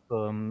year. Because,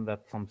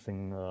 that's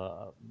something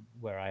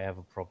where I have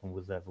a problem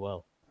with as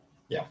well.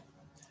 Yeah.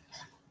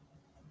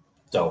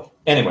 So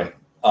anyway,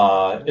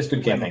 it's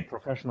good campaign.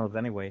 Professionals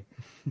anyway.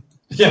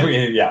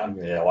 Yeah.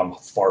 Well, I'm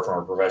far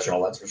from a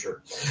professional, that's for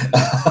sure.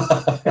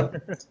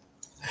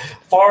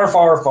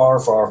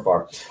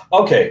 Far.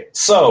 Okay,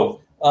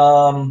 so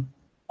on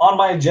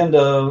my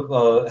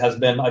agenda has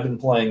been I've been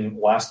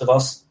playing Last of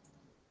Us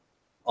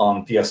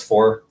on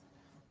PS4,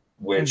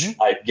 which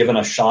I'd given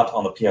a shot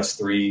on the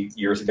PS3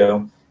 years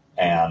ago,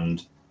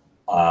 and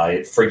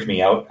it freaked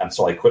me out, and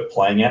so I quit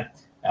playing it.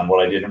 And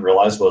what I didn't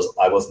realize was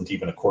I wasn't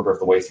even a quarter of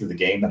the way through the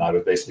game, and I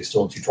was basically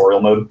still in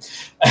tutorial mode.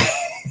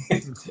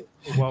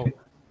 Wow.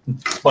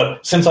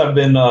 But since I've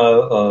been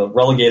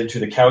relegated to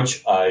the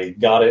couch, I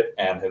got it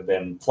and have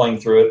been playing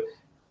through it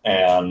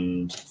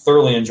and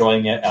thoroughly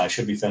enjoying it, and I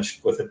should be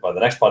finished with it by the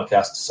next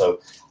podcast. So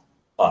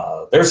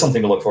there's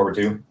something to look forward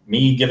to.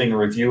 Me giving a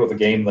review of a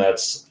game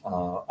that's,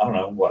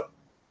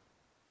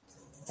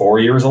 4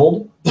 years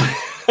old?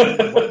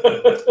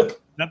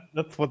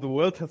 That's what the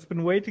world has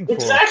been waiting for.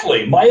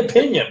 Exactly, my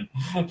opinion.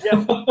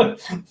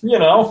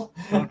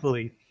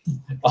 Totally.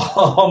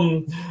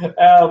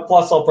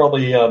 Plus, I'll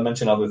probably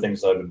mention other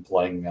things I've been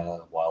playing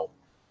while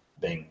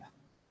being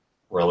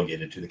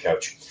relegated to the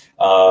couch.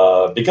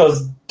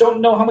 Because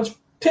don't know how much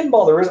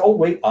pinball there is. Oh,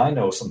 wait, I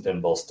know some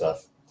pinball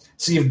stuff.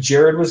 See, if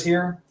Jared was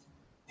here,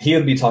 he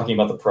would be talking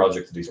about the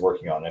project that he's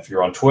working on. If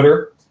you're on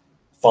Twitter,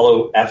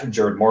 follow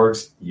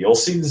 @JaredMorgs. You'll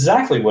see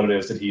exactly what it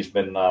is that he's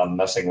been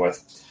messing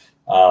with.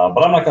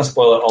 But I'm not going to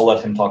spoil it. I'll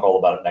let him talk all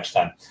about it next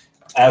time.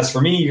 As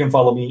for me, you can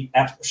follow me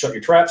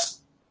 @ShutYourTraps.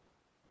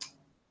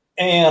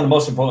 And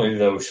most importantly,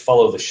 though,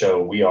 follow the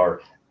show. We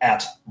are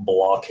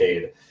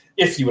 @Blockade.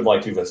 If you would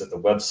like to visit the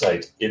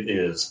website, it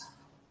is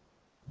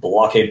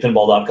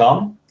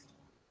blockadepinball.com.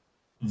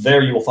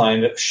 There you will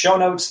find show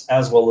notes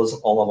as well as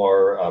all of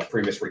our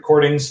previous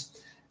recordings,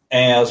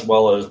 as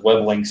well as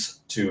web links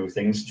to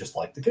things just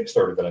like the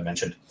Kickstarter that I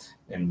mentioned.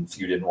 And if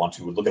you didn't want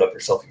to look it up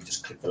yourself, you can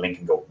just click the link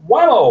and go,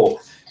 wow!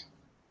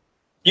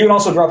 You can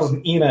also drop us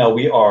an email.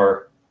 We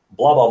are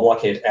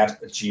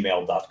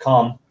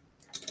blahblahblockade@gmail.com.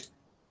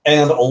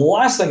 And the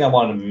last thing I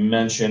wanted to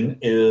mention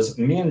is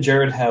me and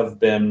Jared have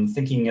been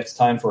thinking it's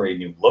time for a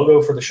new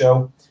logo for the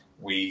show.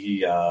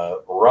 We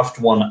roughed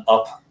one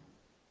up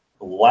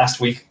last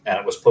week, and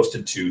it was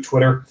posted to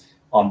Twitter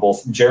on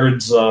both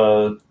Jared's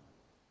Twitter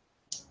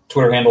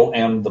handle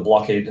and the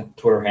Blockade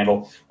Twitter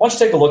handle. Why don't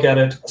you take a look at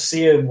it,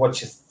 see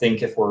what you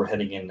think, if we're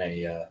heading in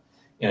a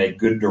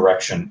good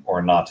direction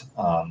or not.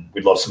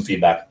 We'd love some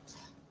feedback,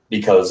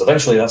 because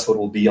eventually that's what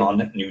will be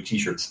on new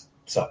T-shirts.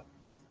 So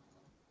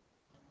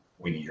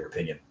we need your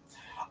opinion.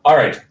 All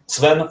right,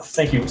 Sven,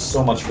 thank you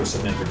so much for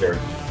sitting in for Jared.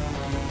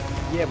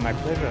 Yeah, my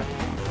pleasure.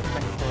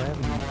 Thanks for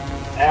having me.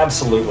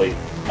 Absolutely.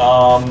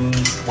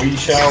 We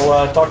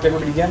shall talk to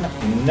everybody again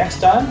next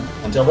time.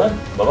 Until then,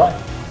 bye-bye.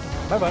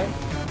 Bye-bye.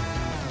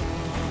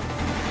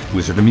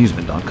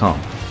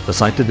 WizardAmusement.com, the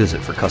site to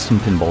visit for custom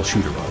pinball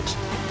shooter rods.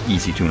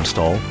 Easy to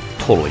install,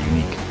 totally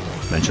unique.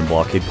 Mention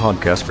Blockade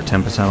Podcast for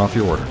 10% off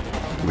your order.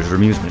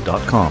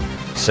 WizardAmusement.com,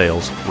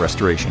 sales,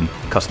 restoration,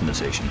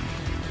 customization.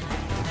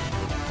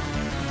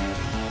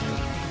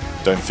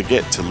 Don't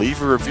forget to leave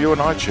a review on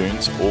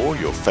iTunes or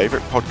your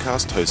favorite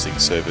podcast hosting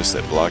service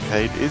that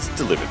Blockade is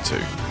delivered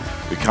to.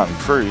 We can't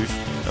improve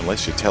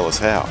unless you tell us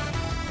how.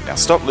 Now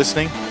stop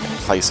listening and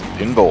play some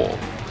pinball.